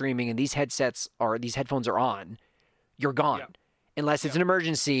or you're streaming and these headphones are on, you're gone. Yeah. Unless it's an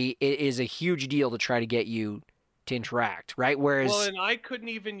emergency, it is a huge deal to try to get you to interact, right? Whereas, and I couldn't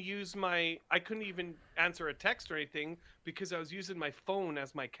even answer a text or anything because I was using my phone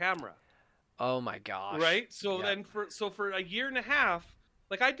as my camera. Oh my gosh! Right. So then for a year and a half.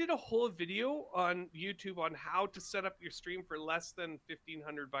 Like I did a whole video on YouTube on how to set up your stream for less than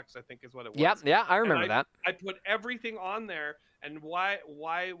 $1,500, I think is what it was. Yeah, I remember that. I put everything on there and why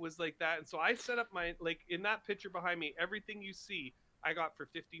it was like that. And so I set up my, like in that picture behind me, everything you see, I got for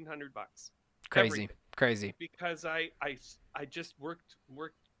 $1,500. Crazy. Because I just worked.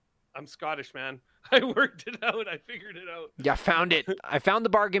 I'm Scottish, man. I worked it out. I figured it out. Yeah, found it. I found the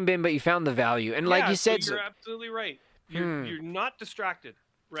bargain bin, but you found the value. And like you said, you're absolutely right. You're not distracted,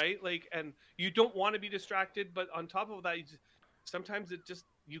 right? Like, and you don't want to be distracted, but on top of that, sometimes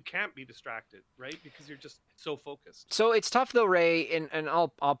you can't be distracted, right? Because you're just so focused. So it's tough though, Ray, and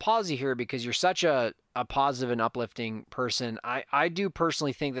I'll pause you here because you're such a positive and uplifting person. I do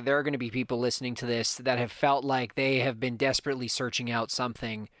personally think that there are going to be people listening to this that have felt like they have been desperately searching out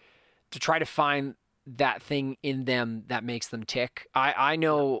something to try to find that thing in them that makes them tick. I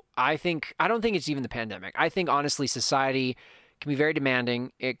don't think it's even the pandemic. I think honestly society can be very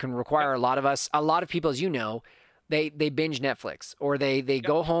demanding. It can require a lot of people, as you know, they binge Netflix, or they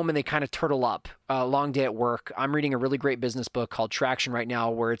go home and they kind of turtle up. Long day at work. I'm reading a really great business book called Traction right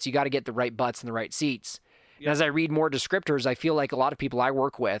now, where it's you got to get the right butts in the right seats. And as I read more descriptors, I feel like a lot of people I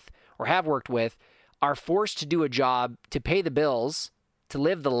work with or have worked with are forced to do a job to pay the bills, to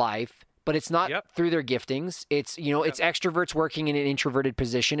live the life, but it's not through their giftings. It's, it's extroverts working in an introverted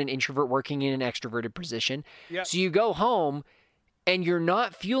position, an introvert working in an extroverted position. So you go home and you're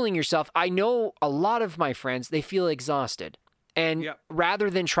not fueling yourself. I know a lot of my friends, they feel exhausted. And rather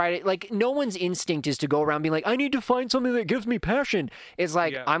than try to, like, no one's instinct is to go around being like, I need to find something that gives me passion. It's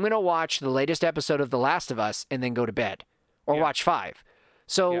like, I'm going to watch the latest episode of The Last of Us and then go to bed, or watch 5.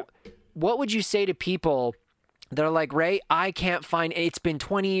 So what would you say to people that are like, Ray, I can't find, it's been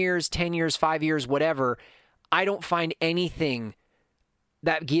 20 years, 10 years, 5 years, whatever. I don't find anything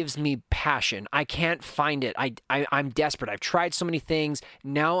that gives me passion. I can't find it. I'm desperate. I've tried so many things.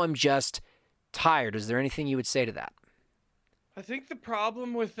 Now I'm just tired. Is there anything you would say to that? I think the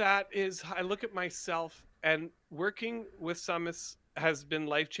problem with that is I look at myself, and working with Summits has been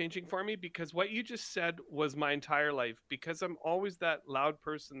life-changing for me, because what you just said was my entire life, because I'm always that loud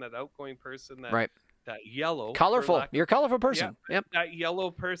person, that outgoing person, that yellow. Colorful. You're a colorful person. Yep. That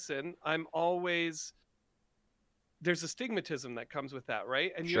yellow person. I'm always, there's a stigmatism that comes with that,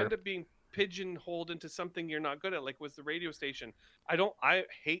 right? And you end up being pigeonholed into something you're not good at, like with the radio station. I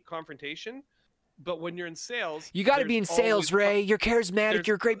hate confrontation, but when you're in sales, you got to be in sales, Ray. You're charismatic.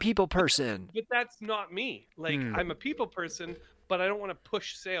 You're a great people person. But that's not me. Like, I'm a people person, but I don't want to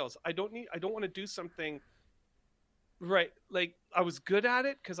push sales. I don't want to do something, right? Like, I was good at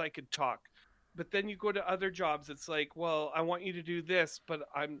it because I could talk. But then you go to other jobs, it's like, well, I want you to do this, but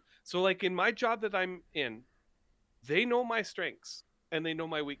so like in my job that I'm in, they know my strengths and they know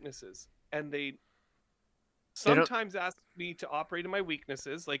my weaknesses, and they sometimes ask me to operate in my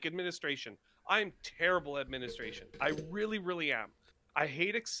weaknesses, like administration. I'm terrible at administration. I really, really am. I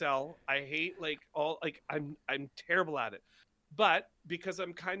hate Excel. I hate I'm terrible at it. But because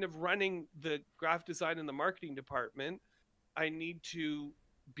I'm kind of running the graphic design and the marketing department, I need to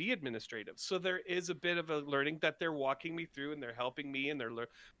be administrative. So there is a bit of a learning that they're walking me through, and they're helping me, and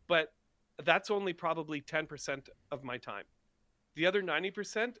but that's only probably 10% of my time. The other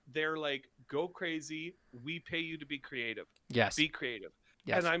 90%, they're like, go crazy. We pay you to be creative. Yes. Be creative.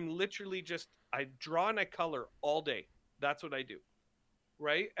 Yes. And I'm literally I draw and I color all day. That's what I do.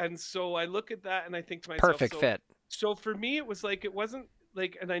 Right. And so I look at that and I think to myself, perfect fit. So for me, it was like, it wasn't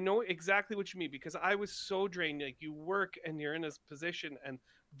like, and I know exactly what you mean, because I was so drained. Like, you work and you're in this position, and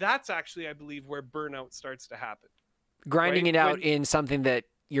that's actually, I believe, where burnout starts to happen. Grinding it out in something that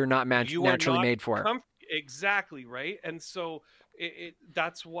you're not naturally made for. Exactly. Right. And so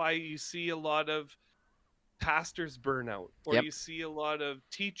that's why you see a lot of pastors burnout, or you see a lot of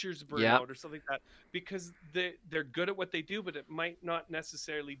teachers burnout, or something like that, because they're good at what they do, but it might not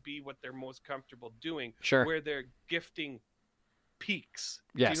necessarily be what they're most comfortable doing. Where their gifting peaks.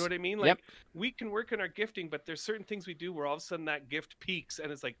 Do you know what I mean? Like, we can work in our gifting, but there's certain things we do where all of a sudden that gift peaks,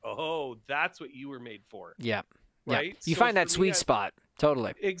 and it's like, oh, that's what you were made for. Right. You find that sweet spot.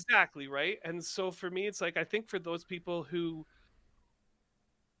 Totally. Exactly. Right. And so for me, it's like, I think for those people who,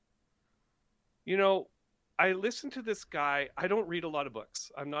 I listen to this guy. I don't read a lot of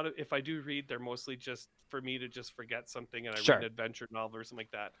books. I'm not. If I do read, they're mostly just for me to just forget something, and I read an adventure novel or something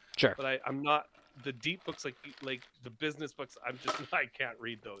like that. But I'm not the deep books, like the business books. I can't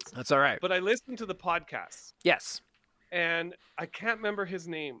read those. That's all right. But I listen to the podcasts. Yes. And I can't remember his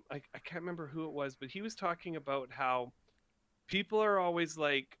name. I can't remember who it was, but he was talking about how people are always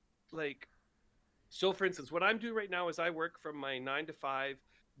like. So, for instance, what I'm doing right now is I work from my 9 to 5.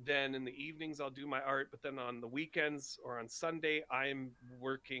 Then in the evenings I'll do my art, but then on the weekends or on Sunday I'm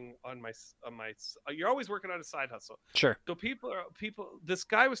working on my you're always working on a side hustle. Sure. So people this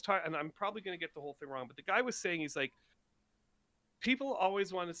guy was talking, and I'm probably going to get the whole thing wrong, but the guy was saying, he's like, people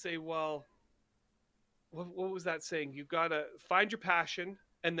always want to say, well, what was that saying? You got to find your passion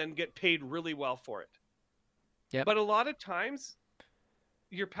and then get paid really well for it. Yeah. But a lot of times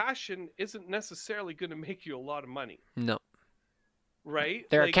your passion isn't necessarily going to make you a lot of money. No. Right?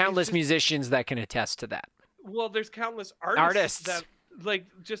 There are countless musicians that can attest to that. Well, there's countless artists that, like,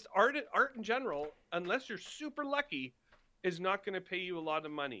 just art in general, unless you're super lucky, is not going to pay you a lot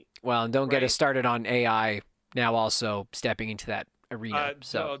of money. Well, and don't get us started on AI now also stepping into that arena.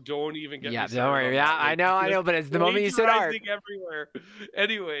 So don't even get me started. Don't worry. Yeah, I know, but it's the moment you said art. Everywhere.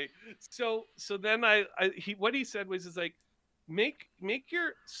 Anyway, so then what he said was, like, make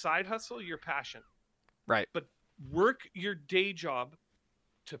your side hustle your passion. Right. But work your day job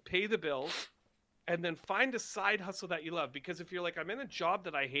to pay the bills, and then find a side hustle that you love. Because if you're like, I'm in a job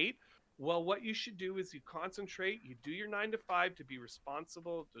that I hate, well, what you should do is you concentrate, you do your 9 to 5 to be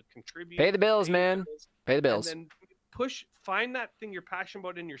responsible, to contribute, Pay the bills, pay your man. bills, Pay the and bills. then find that thing you're passionate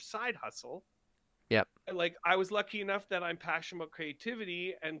about in your side hustle. Yep. Like, I was lucky enough that I'm passionate about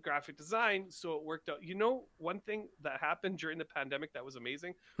creativity and graphic design, so it worked out. You know, one thing that happened during the pandemic that was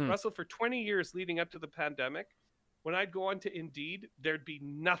amazing, Russell, for 20 years leading up to the pandemic, when I'd go on to Indeed, there'd be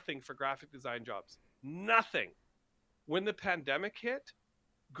nothing for graphic design jobs. Nothing. When the pandemic hit,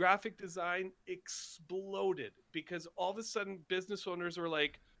 graphic design exploded because all of a sudden business owners were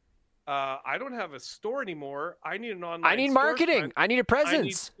like, I don't have a store anymore. I need an online. I need marketing. I need a presence. I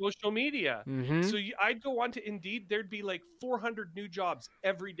need social media. So I'd go on to Indeed. There'd be like 400 new jobs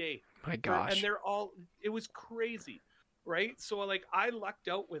every day. My gosh. And it was crazy, right? So like I lucked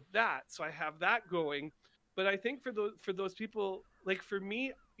out with that. So I have that going. But I think for those people, like for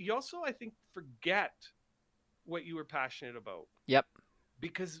me, you also, I think, forget what you were passionate about. Yep.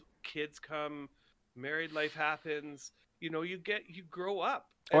 Because kids come, married life happens, you grow up.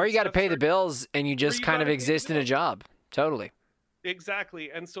 Or you got to pay the bills and you just kind of exist in a job. Totally.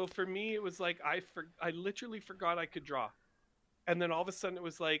 Exactly. And so for me, it was like, I literally forgot I could draw. And then all of a sudden it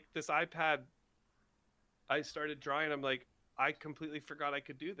was like this iPad, I started drawing. I'm like, I completely forgot I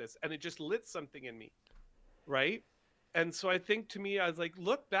could do this. And it just lit something in me. Right. And so I think to me, I was like,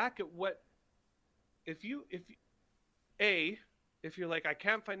 look back at what, if you're like, I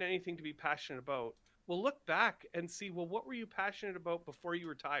can't find anything to be passionate about. Well, look back and see, well, what were you passionate about before you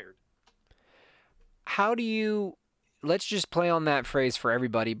retired? Let's just play on that phrase for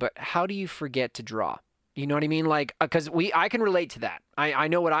everybody, but how do you forget to draw? You know what I mean? Like, because I can relate to that. I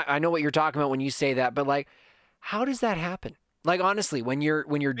know what you're talking about when you say that, but like, how does that happen? Like, honestly, when you're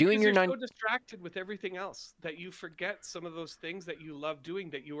doing your so distracted with everything else that you forget some of those things that you love doing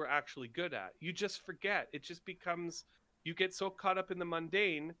that you were actually good at. You just forget. It just becomes, you get so caught up in the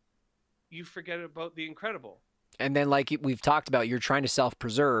mundane, you forget about the incredible. And then, like we've talked about, you're trying to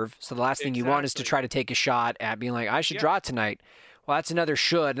self-preserve. So the last thing you want is to try to take a shot at being like, I should draw tonight. Well, that's another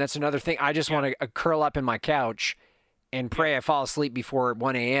should, and that's another thing. I just want to curl up in my couch and pray I fall asleep before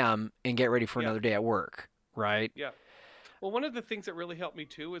 1 a.m. and get ready for another day at work, right? Yeah. Well, one of the things that really helped me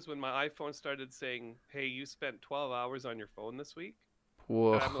too is when my iPhone started saying, hey, you spent 12 hours on your phone this week.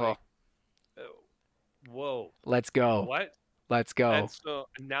 Whoa. And I'm like, oh, whoa. Let's go. What? Let's go. And so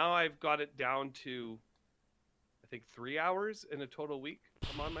now I've got it down to, I think, 3 hours in a total week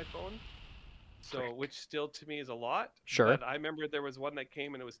I'm on my phone. So, which still to me is a lot. Sure. But I remember there was one that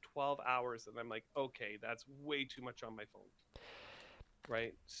came and it was 12 hours. And I'm like, okay, that's way too much on my phone.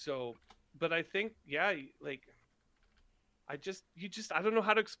 Right. So, but I think, like, I don't know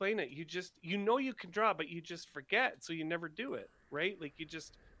how to explain it. You can draw, but you just forget. So you never do it. Right. Like you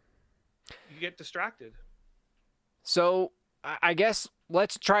get distracted. So I guess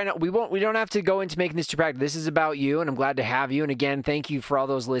let's try not. We don't have to go into making this too practical. This is about you, and I'm glad to have you. And again, thank you for all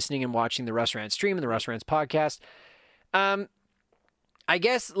those listening and watching the Russ Rants stream and the Russ Rants podcast. I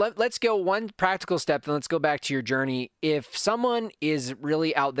guess let's go one practical step, then let's go back to your journey. If someone is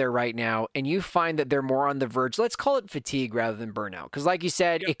really out there right now and you find that they're more on the verge, let's call it fatigue rather than burnout. Because like you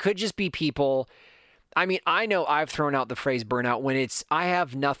said, It could just be people. I mean, I know I've thrown out the phrase burnout when it's, I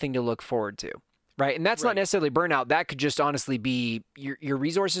have nothing to look forward to. Right. And that's not necessarily burnout. That could just honestly be your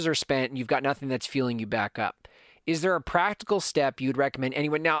resources are spent and you've got nothing that's fueling you back up. Is there a practical step you'd recommend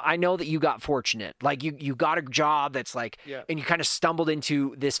anyone? Now, I know that you got fortunate. Like you got a job that's like, and you kind of stumbled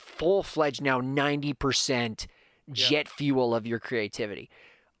into this full-fledged now 90% jet fuel of your creativity.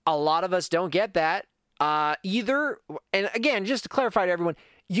 A lot of us don't get that either. And again, just to clarify to everyone,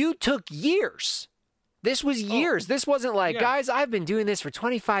 you took years. This was years. This wasn't like, guys, I've been doing this for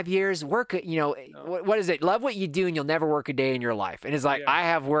 25 years. Work, what is it? Love what you do and you'll never work a day in your life. And it's like, I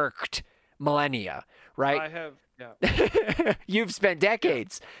have worked millennia, right? I have, You've spent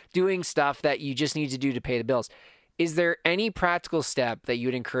decades doing stuff that you just need to do to pay the bills. Is there any practical step that you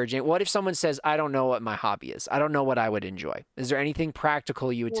would encourage? What if someone says, I don't know what my hobby is? I don't know what I would enjoy. Is there anything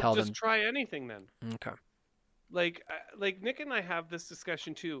practical you would tell them? Just try anything then. Okay. Like Nick and I have this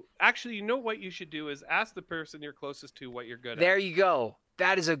discussion too. Actually, you know what you should do is ask the person you're closest to what you're good at. There you go.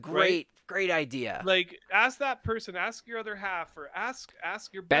 That is a great idea. Like ask that person, ask your other half, or ask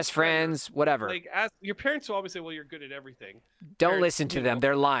your best friends, whatever. Like ask your parents will always say, well, you're good at everything. Don't listen to them.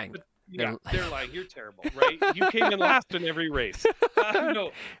 They're lying. They're lying. You're terrible, right? You came in last in every race.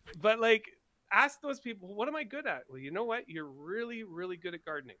 No, but like ask those people, what am I good at? Well, you know what? You're really, really good at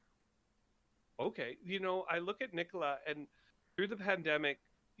gardening. Okay. I look at Nicola and through the pandemic,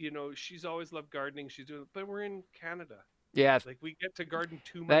 she's always loved gardening. She's doing, but we're in Canada. Yeah. Like we get to garden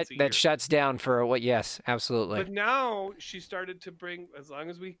 2 That months a year. that shuts down for what? Yes, absolutely. But now she started to bring, as long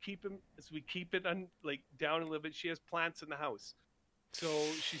as we keep it like down a little bit. She has plants in the house, so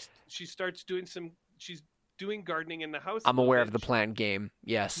she starts doing she's doing gardening in the house. I'm aware of the plant game.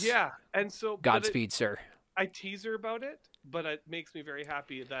 Yes. Yeah, and so Godspeed, sir. I tease her about it, but it makes me very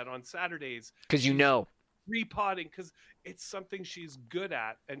happy that on Saturdays, because you know, repotting, because it's something she's good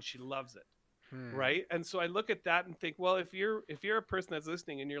at and she loves it. Right. And so I look at that and think, well, if you're a person that's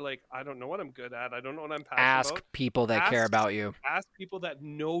listening and you're like, I don't know what I'm good at, I don't know what I'm passionate about. Ask people that care about you. Ask people that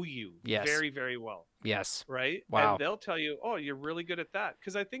know you very, very well. Yes. Right. Wow. And they'll tell you, oh, you're really good at that.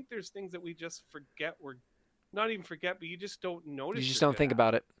 Because I think there's things that we just forget. We're not even forget, but you just don't notice. You just don't think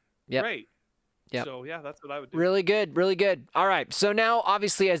about it. Yeah. Right. Yeah. So yeah, that's what I would do. Really good. Really good. All right. So now,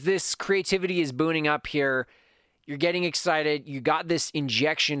 obviously, as this creativity is booning up here, you're getting excited. You got this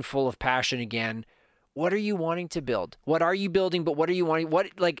injection full of passion again. What are you wanting to build? What are you building? But what are you wanting?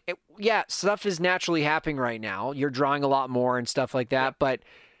 Stuff is naturally happening right now. You're drawing a lot more and stuff like that. But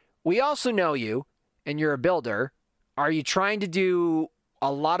we also know you, and you're a builder. Are you trying to do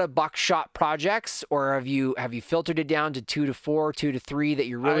a lot of buckshot projects, or have you filtered it down to 2 to 4, 2 to 3 that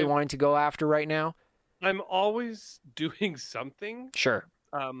you're really wanting to go after right now? I'm always doing something. Sure.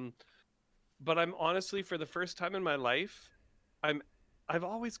 But I'm honestly, for the first time in my life, I've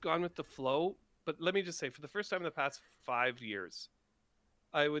always gone with the flow. But let me just say, for the first time in the past 5 years,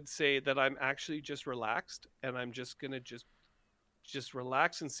 I would say that I'm actually just relaxed, and I'm just gonna just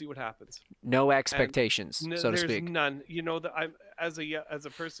relax and see what happens. No expectations, so to speak. There's none. You know, that I'm as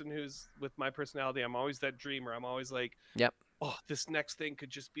a person who's with my personality, I'm always that dreamer. I'm always like, yep. Oh, this next thing could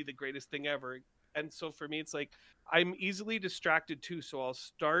just be the greatest thing ever. And so for me, it's like I'm easily distracted too. So I'll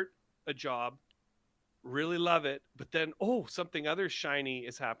start a job, really love it, but then something other shiny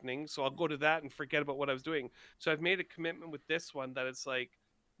is happening, so I'll go to that and forget about what I was doing. So I've made a commitment with this one that it's like,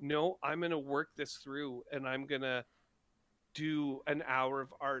 no, I'm going to work this through, and I'm going to do an hour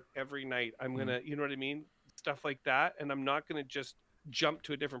of art every night. I'm going to, you know what I mean? Stuff like that. And I'm not going to just jump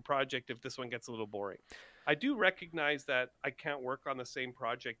to a different project if this one gets a little boring. I do recognize that I can't work on the same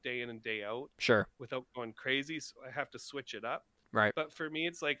project day in and day out. Sure. Without going crazy. So I have to switch it up. Right. But for me,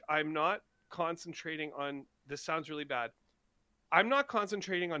 it's like, I'm not concentrating on, this sounds really bad, I'm not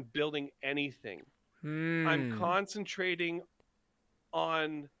concentrating on building anything. I'm concentrating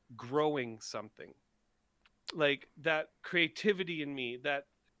on growing something, like that creativity in me, that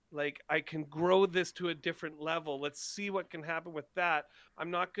like I can grow this to a different level. Let's see what can happen with that.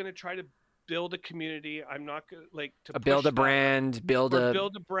 I'm not going to try to build a community. I'm not going to build a brand, build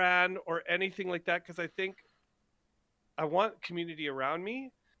a brand or anything like that, because I think I want community around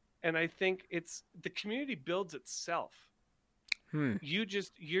me. And I think the community builds itself. You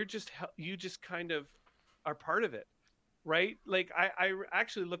just kind of are part of it, right? Like I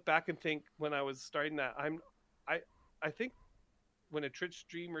actually look back and think, when I was starting that, I think when a Twitch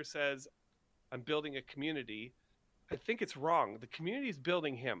streamer says I'm building a community, I think it's wrong. The community is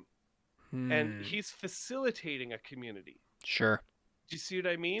building him, and he's facilitating a community. Sure. Do you see what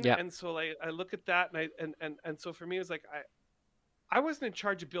I mean? Yeah. And so I look at that, and so for me, it was like I wasn't in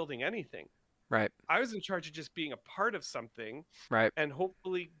charge of building anything. Right. I was in charge of just being a part of something. Right. And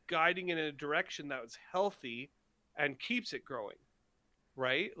hopefully guiding it in a direction that was healthy and keeps it growing.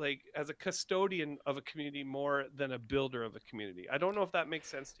 Right? Like as a custodian of a community more than a builder of a community. I don't know if that makes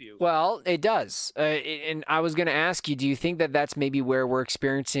sense to you. Well, it does. And I was going to ask you, do you think that that's maybe where we're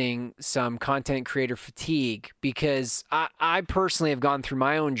experiencing some content creator fatigue? Because I personally have gone through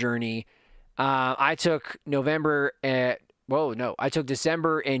my own journey. I took I took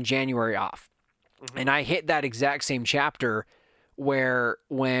December and January off. And I hit that exact same chapter where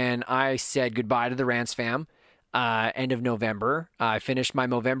when I said goodbye to the Rants fam, end of November, I finished my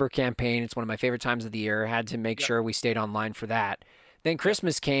Movember campaign. It's one of my favorite times of the year. I had to make sure we stayed online for that. Then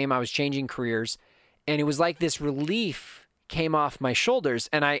Christmas came. I was changing careers. And it was like this relief came off my shoulders.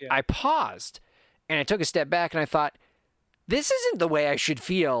 And I paused. And I took a step back and I thought, this isn't the way I should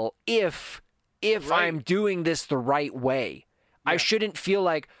feel if I'm doing this the right way. I shouldn't feel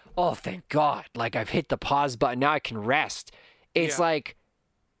like, oh, thank God, like I've hit the pause button. Now I can rest. It's like,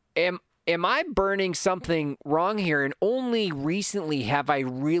 am I burning something wrong here? And only recently have I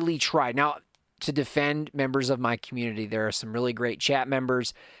really tried. Now, to defend members of my community, there are some really great chat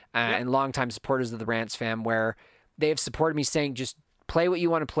members and longtime supporters of the Rants fam where they have supported me saying, just play what you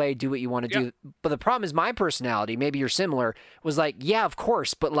want to play, do what you want to do. But the problem is my personality, maybe you're similar, was like, yeah, of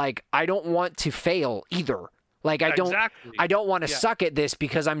course, but like I don't want to fail either. Like I don't want to suck at this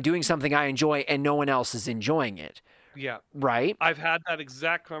because I'm doing something I enjoy and no one else is enjoying it. Yeah. right? I've had that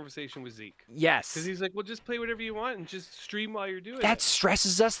exact conversation with Zeke. Because Yes. he's like, well, just play whatever you want and just stream while you're doing That it.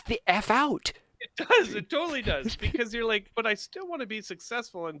 stresses us the F out. It does. It totally does. Because you're like, but I still want to be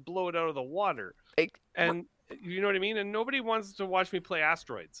successful and blow it out of the water. And you know what I mean? And nobody wants to watch me play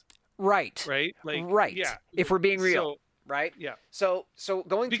Asteroids. Right. Right? Like, right. Yeah. If we're being real. So, right? yeah. So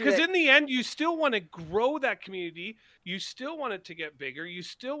going because through in the end, you still want to grow that community. You still want it to get bigger. You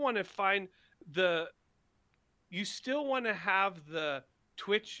still want to find you still want to have the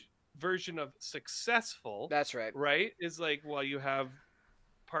Twitch version of successful. That's right. Right? Is like, well, you have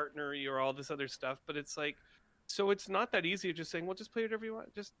partnery or all this other stuff, but it's like, so it's not that easy of just saying, well, just play whatever you want.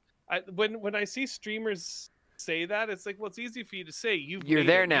 When I see streamers say that, it's like, well, it's easy for you to say. You're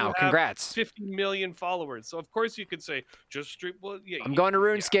there now. You Congrats. 50 million followers. So of course you could say, just stream. Well, yeah. I'm going to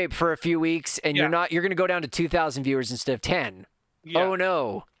RuneScape for a few weeks, and you're going to go down to 2,000 viewers instead of 10. Yeah. Oh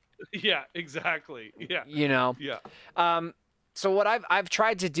no. Yeah, exactly. Yeah. You know. Yeah. So what I've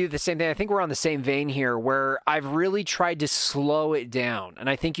tried to do the same thing. I think we're on the same vein here, where I've really tried to slow it down, and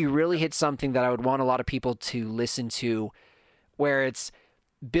I think you really hit something that I would want a lot of people to listen to, where it's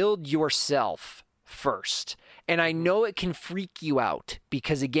build yourself first. And I know it can freak you out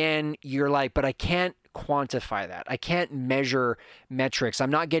because, again, you're like, but I can't quantify that. I can't measure metrics. I'm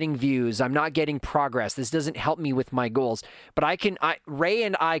not getting views. I'm not getting progress. This doesn't help me with my goals. But Ray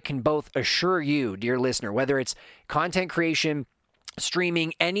and I can both assure you, dear listener, whether it's content creation,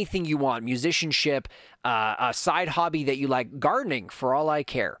 streaming, anything you want, musicianship, a side hobby that you like, gardening, for all I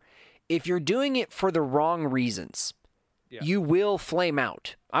care. If you're doing it for the wrong reasons, you will flame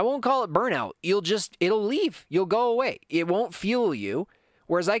out. I won't call it burnout. It'll leave. You'll go away. It won't fuel you.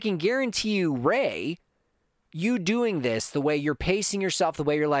 Whereas I can guarantee you, Ray, you doing this the way you're pacing yourself, the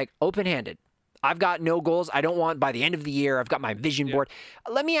way you're like open-handed. I've got no goals. I don't want by the end of the year. I've got my vision board.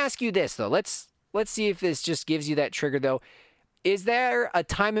 Let me ask you this though. Let's see if this just gives you that trigger though. Is there a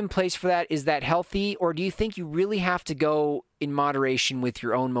time and place for that? Is that healthy? Or do you think you really have to go in moderation with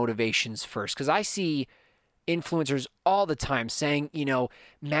your own motivations first? Because I see influencers all the time saying,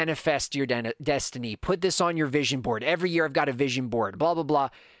 manifest your destiny, put this on your vision board. Every year I've got a vision board, blah, blah, blah.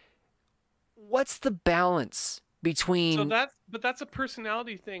 What's the balance between... But that's a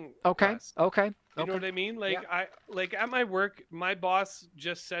personality thing. Okay. Okay. You know what I mean? Like at my work, my boss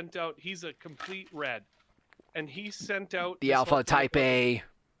just sent out, he's a complete red. And he sent out the Alpha Type A,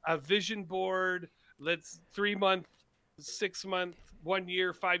 a vision board. Let's 3 month, 6 month, 1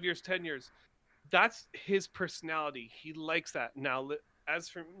 year, 5 years, 10 years. That's his personality. He likes that. Now, as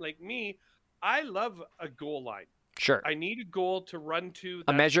for like me, I love a goal line. Sure. I need a goal to run to.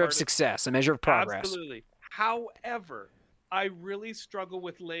 A measure of success, a measure of progress. Absolutely. However, I really struggle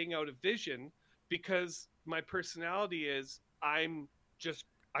with laying out a vision because my personality is I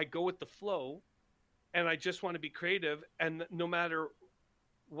go with the flow and I just want to be creative. And no matter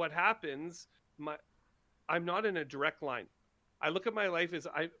what happens, I'm not in a direct line. I look at my life as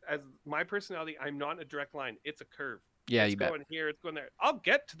my personality. I'm not in a direct line. It's a curve. Yeah, it's you bet. It's going here. It's going there. I'll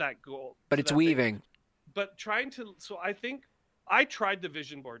get to that goal. But it's weaving. Thing. But so I think I tried the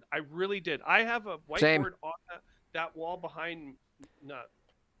vision board. I really did. I have a whiteboard on that wall behind.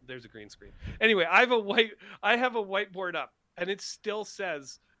 There's a green screen. Anyway, I have a whiteboard up, and it still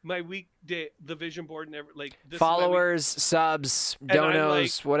says my weekday, the vision board, and this followers, subs,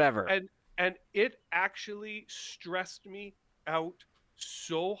 donos, whatever. And it actually stressed me out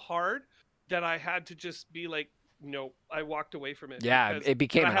so hard that I had to just be like, no, I walked away from it. Yeah, it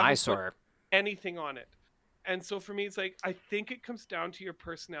became an eyesore. Anything on it. And so for me, it's like, I think it comes down to your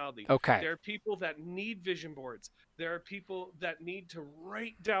personality. Okay. There are people that need vision boards. There are people that need to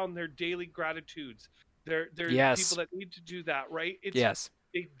write down their daily gratitudes. There are people that need to do that, right?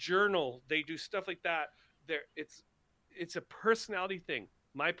 They journal. They do stuff like that. It's a personality thing.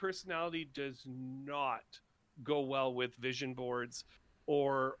 My personality does not go well with vision boards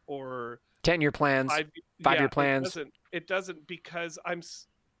or 10-year plans, 5-year plans. It doesn't because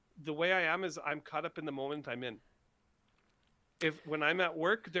the way I am is I'm caught up in the moment I'm in. When I'm at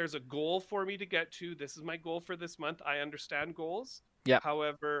work, there's a goal for me to get to. This is my goal for this month. I understand goals. Yep.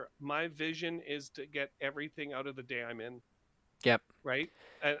 However, my vision is to get everything out of the day I'm in. Yep. Right.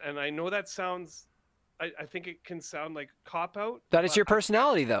 And I know that sounds, I think it can sound like cop out. That is your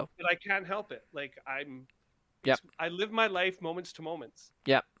personality though. But I can't help it. Like Yep. I live my life moments to moments.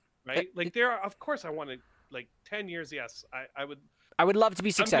 Yep. Right. Of course I want to 10 years. Yes. I would love to be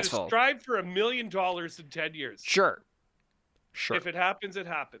successful. I'm going to strive for $1 million in 10 years. Sure. If it happens, it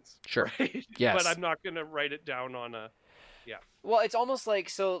happens. Sure. Right? Yes. But I'm not going to write it down on a Well, it's almost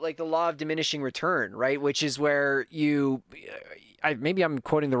like the law of diminishing return, right? Which is where maybe I'm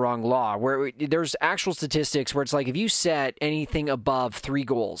quoting the wrong law, where there's actual statistics where it's like if you set anything above 3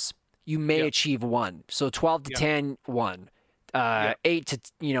 goals, you may achieve 1. So 12 to 10, 1. 8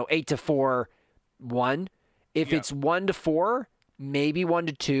 to 4, 1. If it's 1 to 4, maybe 1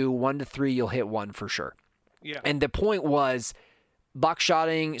 to 2, 1 to 3, you'll hit 1 for sure. Yeah. And the point was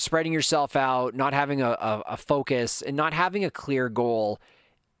buckshotting, spreading yourself out, not having a focus, and not having a clear goal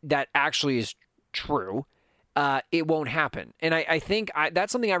that actually is true. It won't happen. And I think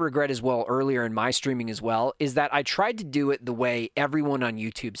that's something I regret as well earlier in my streaming as well, is that I tried to do it the way everyone on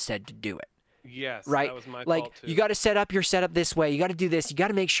YouTube said to do it. Yes, right? That was my like, fault too. You got to set up your setup this way. You got to do this. You got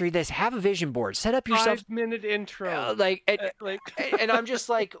to make sure this. Have a vision board. Set up yourself. 5-minute intro. And I'm just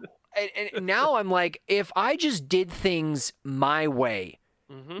like, and now I'm like, if I just did things my way,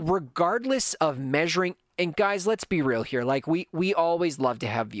 regardless of measuring. And guys, let's be real here. Like we always love to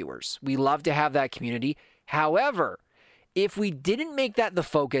have viewers. We love to have that community. However, if we didn't make that the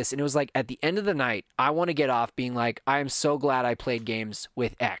focus, and it was like at the end of the night, I want to get off being like, I am so glad I played games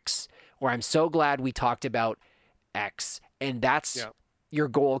with X. Or I'm so glad we talked about X, and that's your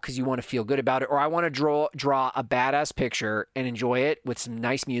goal because you want to feel good about it. Or I want to draw a badass picture and enjoy it with some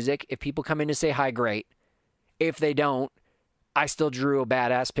nice music. If people come in to say hi, great. If they don't, I still drew a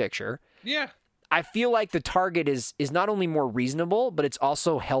badass picture. Yeah. I feel like the target is not only more reasonable, but it's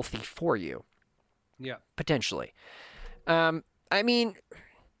also healthy for you. Yeah. Potentially. I mean,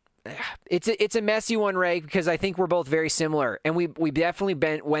 it's a messy one, Ray, because I think we're both very similar, and we definitely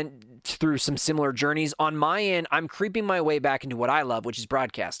went through some similar journeys. On my end, I'm creeping my way back into what I love, which is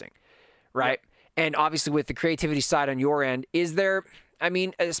broadcasting, right? Yep. And obviously with the creativity side on your end, is there, I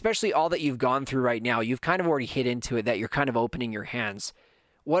mean, especially all that you've gone through right now, you've kind of already hit into it, that you're kind of opening your hands.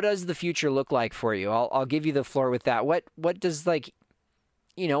 What does the future look like for you? I'll give you the floor with that. What does, like,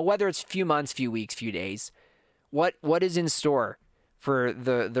 you know, whether it's a few months, few weeks, few days, what is in store for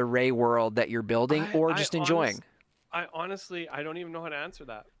the Ray world that you're building or just enjoying? I honestly don't even know how to answer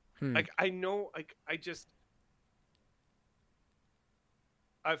that. Like, I know, like,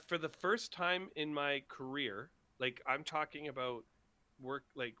 for the first time in my career, like, I'm talking about work,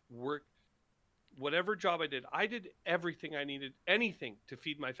 whatever job I did everything I needed, anything to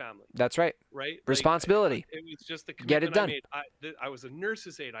feed my family. That's right. Right? Responsibility. It was just the Get it done. I made. I was a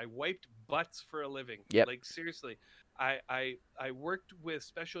nurse's aide. I wiped butts for a living. Yep. Like, seriously. I worked with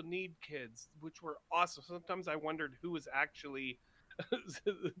special need kids, which were awesome. Sometimes I wondered who was actually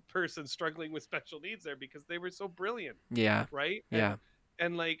the person struggling with special needs there, because they were so brilliant. Yeah. Right? Yeah.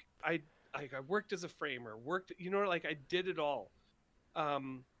 And like I worked as a framer, like I did it all. But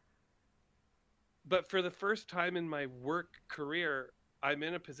for the first time in my work career, I'm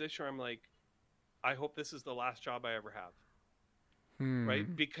in a position where I'm like, I hope this is the last job I ever have.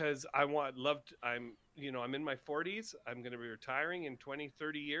 Right? Because I'm in my 40s. I'm going to be retiring in 20,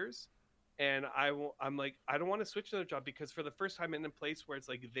 30 years. And I'm like, I don't want to switch to another job, because for the first time in a place where it's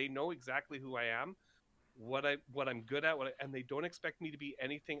like, they know exactly who I am, what I'm good at, and they don't expect me to be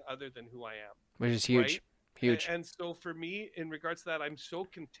anything other than who I am. Which is huge. Right? Huge. And so for me, in regards to that, I'm so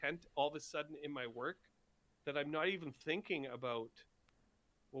content all of a sudden in my work that I'm not even thinking about,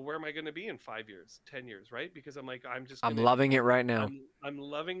 well, where am I going to be in 5 years, 10 years, right? Because I'm like, I'm loving it right now. I'm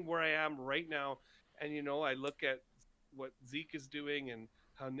loving where I am right now. And, I look at what Zeke is doing and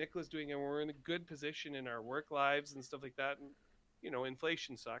how Nicola's doing, and we're in a good position in our work lives and stuff like that. And,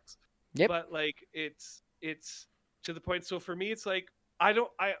 inflation sucks. Yep. But like, it's to the point. So for me, it's like, I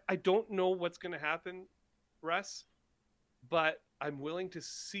don't know what's going to happen, Russ, but I'm willing to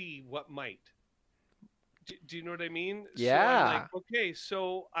see what might. Do you know what I mean? Yeah. So I'm like, okay,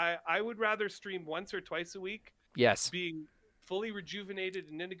 so I would rather stream once or twice a week. Yes. Being fully rejuvenated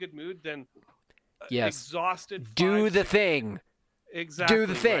and in a good mood than exhausted. Do the thing. Exactly. Do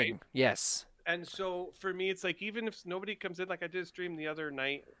the thing. Right? Yes. And so for me, it's like, even if nobody comes in, like I did a stream the other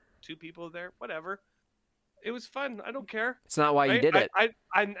night, 2 people there, whatever. It was fun. I don't care. It's not why you did it.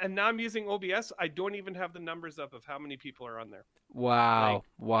 And now I'm using OBS. I don't even have the numbers up of how many people are on there. Wow.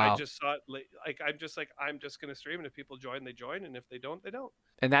 I just saw it. I'm just going to stream, and if people join, they join, and if they don't, they don't.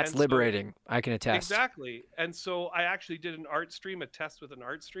 And that's liberating. I can attest. Exactly. And so I actually did an art stream, a test with an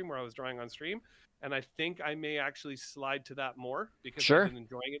art stream where I was drawing on stream. And I think I may actually slide to that more, because I've been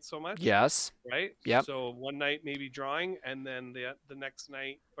enjoying it so much. Yes. Right? Yep. So one night maybe drawing, and then the next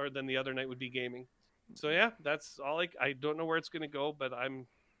night, or then the other night would be gaming. So yeah, that's all. I don't know where it's going to go, but I'm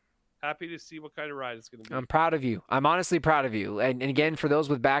happy to see what kind of ride it's going to be. I'm proud of you. I'm honestly proud of you. And again, for those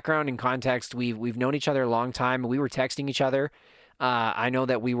with background and context, we've known each other a long time. We were texting each other I know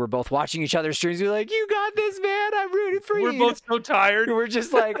that we were both watching each other's streams. We were like, "You got this, man. I'm rooting for you." We're both so tired. We're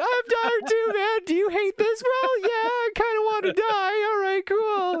just like, "I'm tired too, man. Do you hate this role? Yeah, I kind of want to die. All right,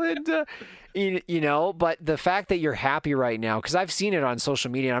 cool." And you know, but the fact that you're happy right now, because I've seen it on social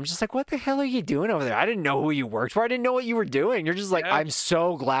media, and I'm just like, "What the hell are you doing over there?" I didn't know who you worked for. I didn't know what you were doing. You're just like, Yeah. "I'm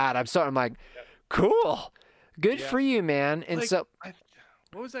so glad." I'm like, "Cool, good for you, man." And Like, so,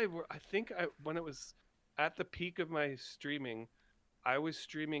 what was I think when it was at the peak of my streaming, I was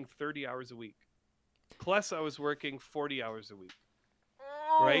streaming 30 hours a week. Plus I was working 40 hours a week.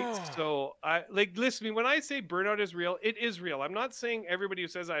 Right? So listen to me, when I say burnout is real, it is real. I'm not saying everybody who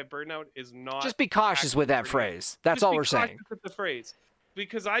says I have burnout is not. just be cautious with that burnout. phrase. That's Just all be we're saying. cautious with the phrase.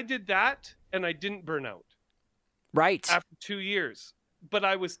 Because I did that and I didn't burn out Right. after 2 years. But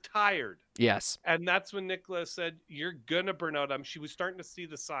I was tired. Yes. And that's when Nicola said, "You're gonna burn out." She was starting to see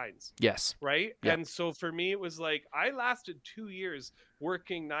the signs. Yes. Right. Yeah. And so for me, it was like I lasted 2 years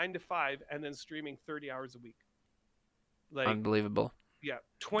working 9 to 5 and then streaming 30 hours a week. Like, Unbelievable. yeah,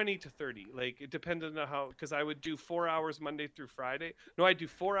 20 to 30. Like, it depended on how, because I would do 4 hours Monday through Friday. No, I do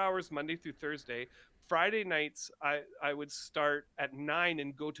 4 hours Monday through Thursday. Friday nights, I would start at 9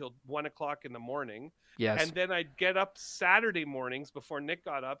 and go till 1 o'clock in the morning. Yes. And then I'd get up Saturday mornings before Nick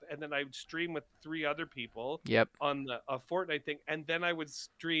got up, and then I would stream with 3 other people Yep. on a Fortnite thing, and then I would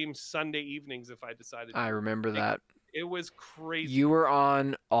stream Sunday evenings if I decided to. I remember that. It was crazy. You were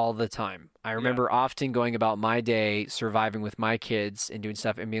on all the time. I remember often going about my day, surviving with my kids and doing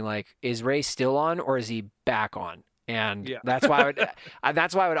stuff and being like, "Is Ray still on or is he back on?" And that's why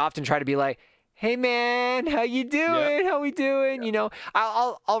I would often try to be like, "Hey man, how you doing? How we doing?" You know,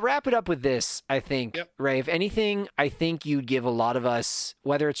 I'll wrap it up with this. I think, Ray, if anything, I think you'd give a lot of us,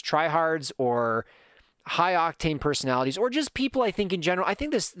 whether it's tryhards or high octane personalities or just people, I think in general, I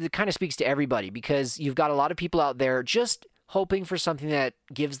think this kind of speaks to everybody, because you've got a lot of people out there just hoping for something that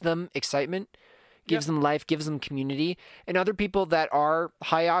gives them excitement, gives them life, gives them community, and other people that are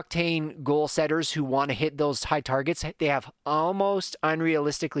high octane goal setters who want to hit those high targets. They have almost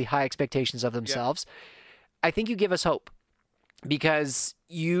unrealistically high expectations of themselves. I think you give us hope, because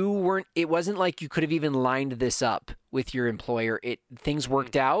it wasn't like you could have even lined this up with your employer. Things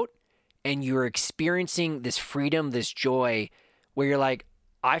worked out, and you're experiencing this freedom, this joy, where you're like,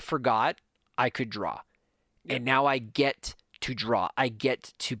 I forgot I could draw. And now I get to draw. I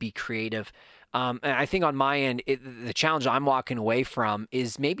get to be creative. And I think on my end, the challenge I'm walking away from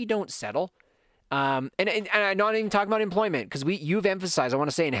is maybe don't settle. And I'm not even talking about employment, because you've emphasized, I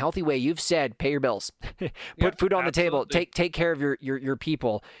want to say in a healthy way, you've said, pay your bills, put food on the table, take care of your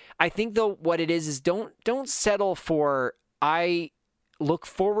people. I think though what it is don't settle for, I look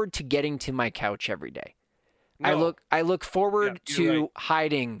forward to getting to my couch every day. No. I look forward to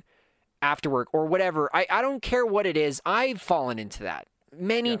hiding after work or whatever. I don't care what it is. I've fallen into that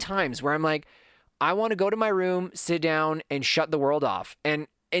many times where I'm like, I want to go to my room, sit down, and shut the world off. And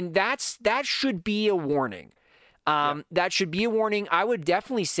that should be a warning. That should be a warning. I would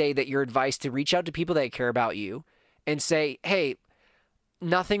definitely say that your advice to reach out to people that care about you and say, hey,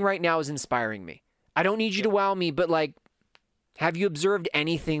 nothing right now is inspiring me. I don't need you to wow me, but like, have you observed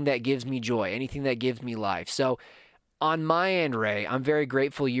anything that gives me joy, anything that gives me life? So on my end, Ray, I'm very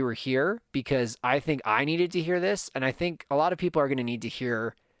grateful you were here, because I think I needed to hear this. And I think a lot of people are going to need to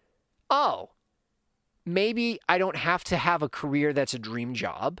hear, oh, maybe I don't have to have a career that's a dream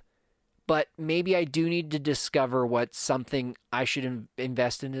job, but maybe I do need to discover what's something I should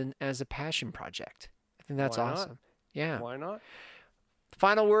invest in as a passion project. I think that's awesome. Yeah. Why not?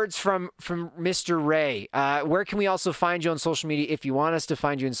 Final words from Mr. Ray. Where can we also find you on social media if you want us to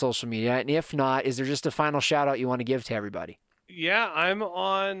find you in social media? And if not, is there just a final shout out you want to give to everybody? Yeah, I'm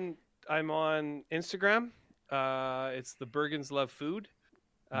on Instagram. It's the Bergens Love Food.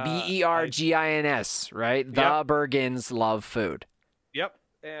 Bergins, right? The Bergens Love Food. Yep.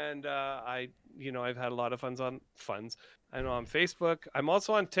 And I've had a lot of funds. I know on Facebook. I'm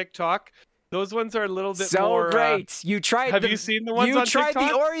also on TikTok. Those ones are a little bit more... So great. You tried Have you seen the ones on TikTok? You tried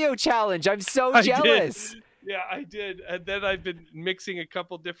the Oreo challenge. I'm so jealous. Yeah, I did. And then I've been mixing a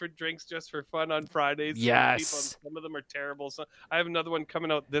couple different drinks just for fun on Fridays. Yes. Some of them are terrible. So I have another one coming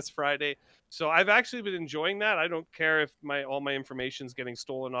out this Friday. So I've actually been enjoying that. I don't care if all my information's getting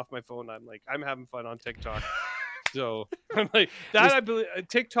stolen off my phone. I'm having fun on TikTok. So I'm like that. I believe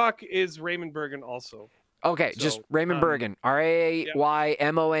TikTok is Raymond Bergen also. Okay, just Raymond Bergen,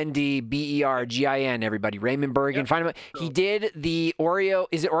 RaymondBergin, everybody. Raymond Bergen. Find him. He did the Oreo.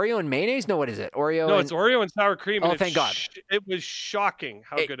 Is it Oreo and mayonnaise? No, what is it? Oreo. No, it's Oreo and sour cream. Oh, thank God. It was shocking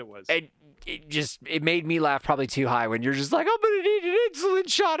how good it was. it made me laugh probably too high when you're just like, I'm going to need an insulin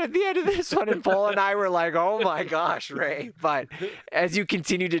shot at the end of this one. And Paul and I were like, oh my gosh, Ray. But as you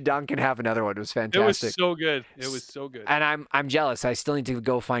continue to dunk and have another one, it was fantastic. It was so good. It was so good. And I'm jealous. I still need to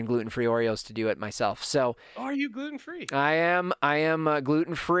go find gluten-free Oreos to do it myself. So are you gluten-free? I am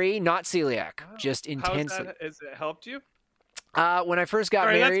gluten-free, not celiac, just intensely. Has it helped you? When I first got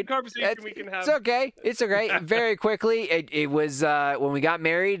married, that's a conversation we can have. It's okay. Very quickly, it was when we got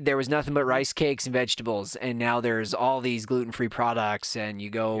married, there was nothing but rice cakes and vegetables, and now there's all these gluten-free products, and you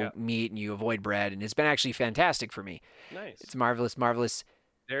go meat and you avoid bread, and it's been actually fantastic for me. Nice. It's marvelous.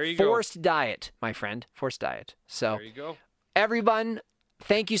 There you go. Forced diet, my friend. Forced diet. So there you go. Everyone,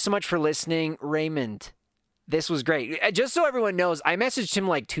 thank you so much for listening. Raymond, this was great. Just so everyone knows, I messaged him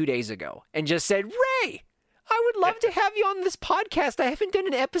like 2 days ago and just said, Ray, I would love to have you on this podcast. I haven't done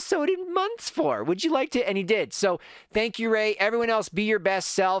an episode in months for. Would you like to? And he did. So thank you, Ray. Everyone else, be your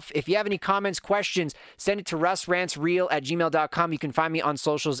best self. If you have any comments, questions, send it to russrantsreal@gmail.com. You can find me on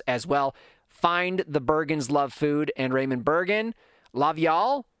socials as well. Find the Bergens Love Food and Raymond Bergen. Love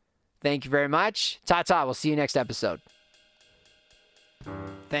y'all. Thank you very much. Ta-ta. We'll see you next episode.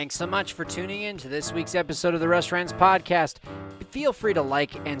 Thanks so much for tuning in to this week's episode of the Russ Rants Podcast. Feel free to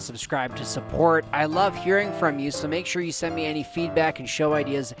like and subscribe to support. I love hearing from you, so make sure you send me any feedback and show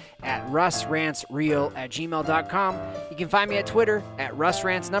ideas at russrantsreal@gmail.com. You can find me at Twitter at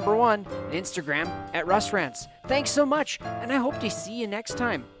russrants1 and Instagram at russrants. Thanks so much, and I hope to see you next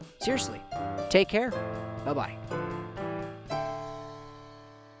time. Seriously, take care. Bye-bye.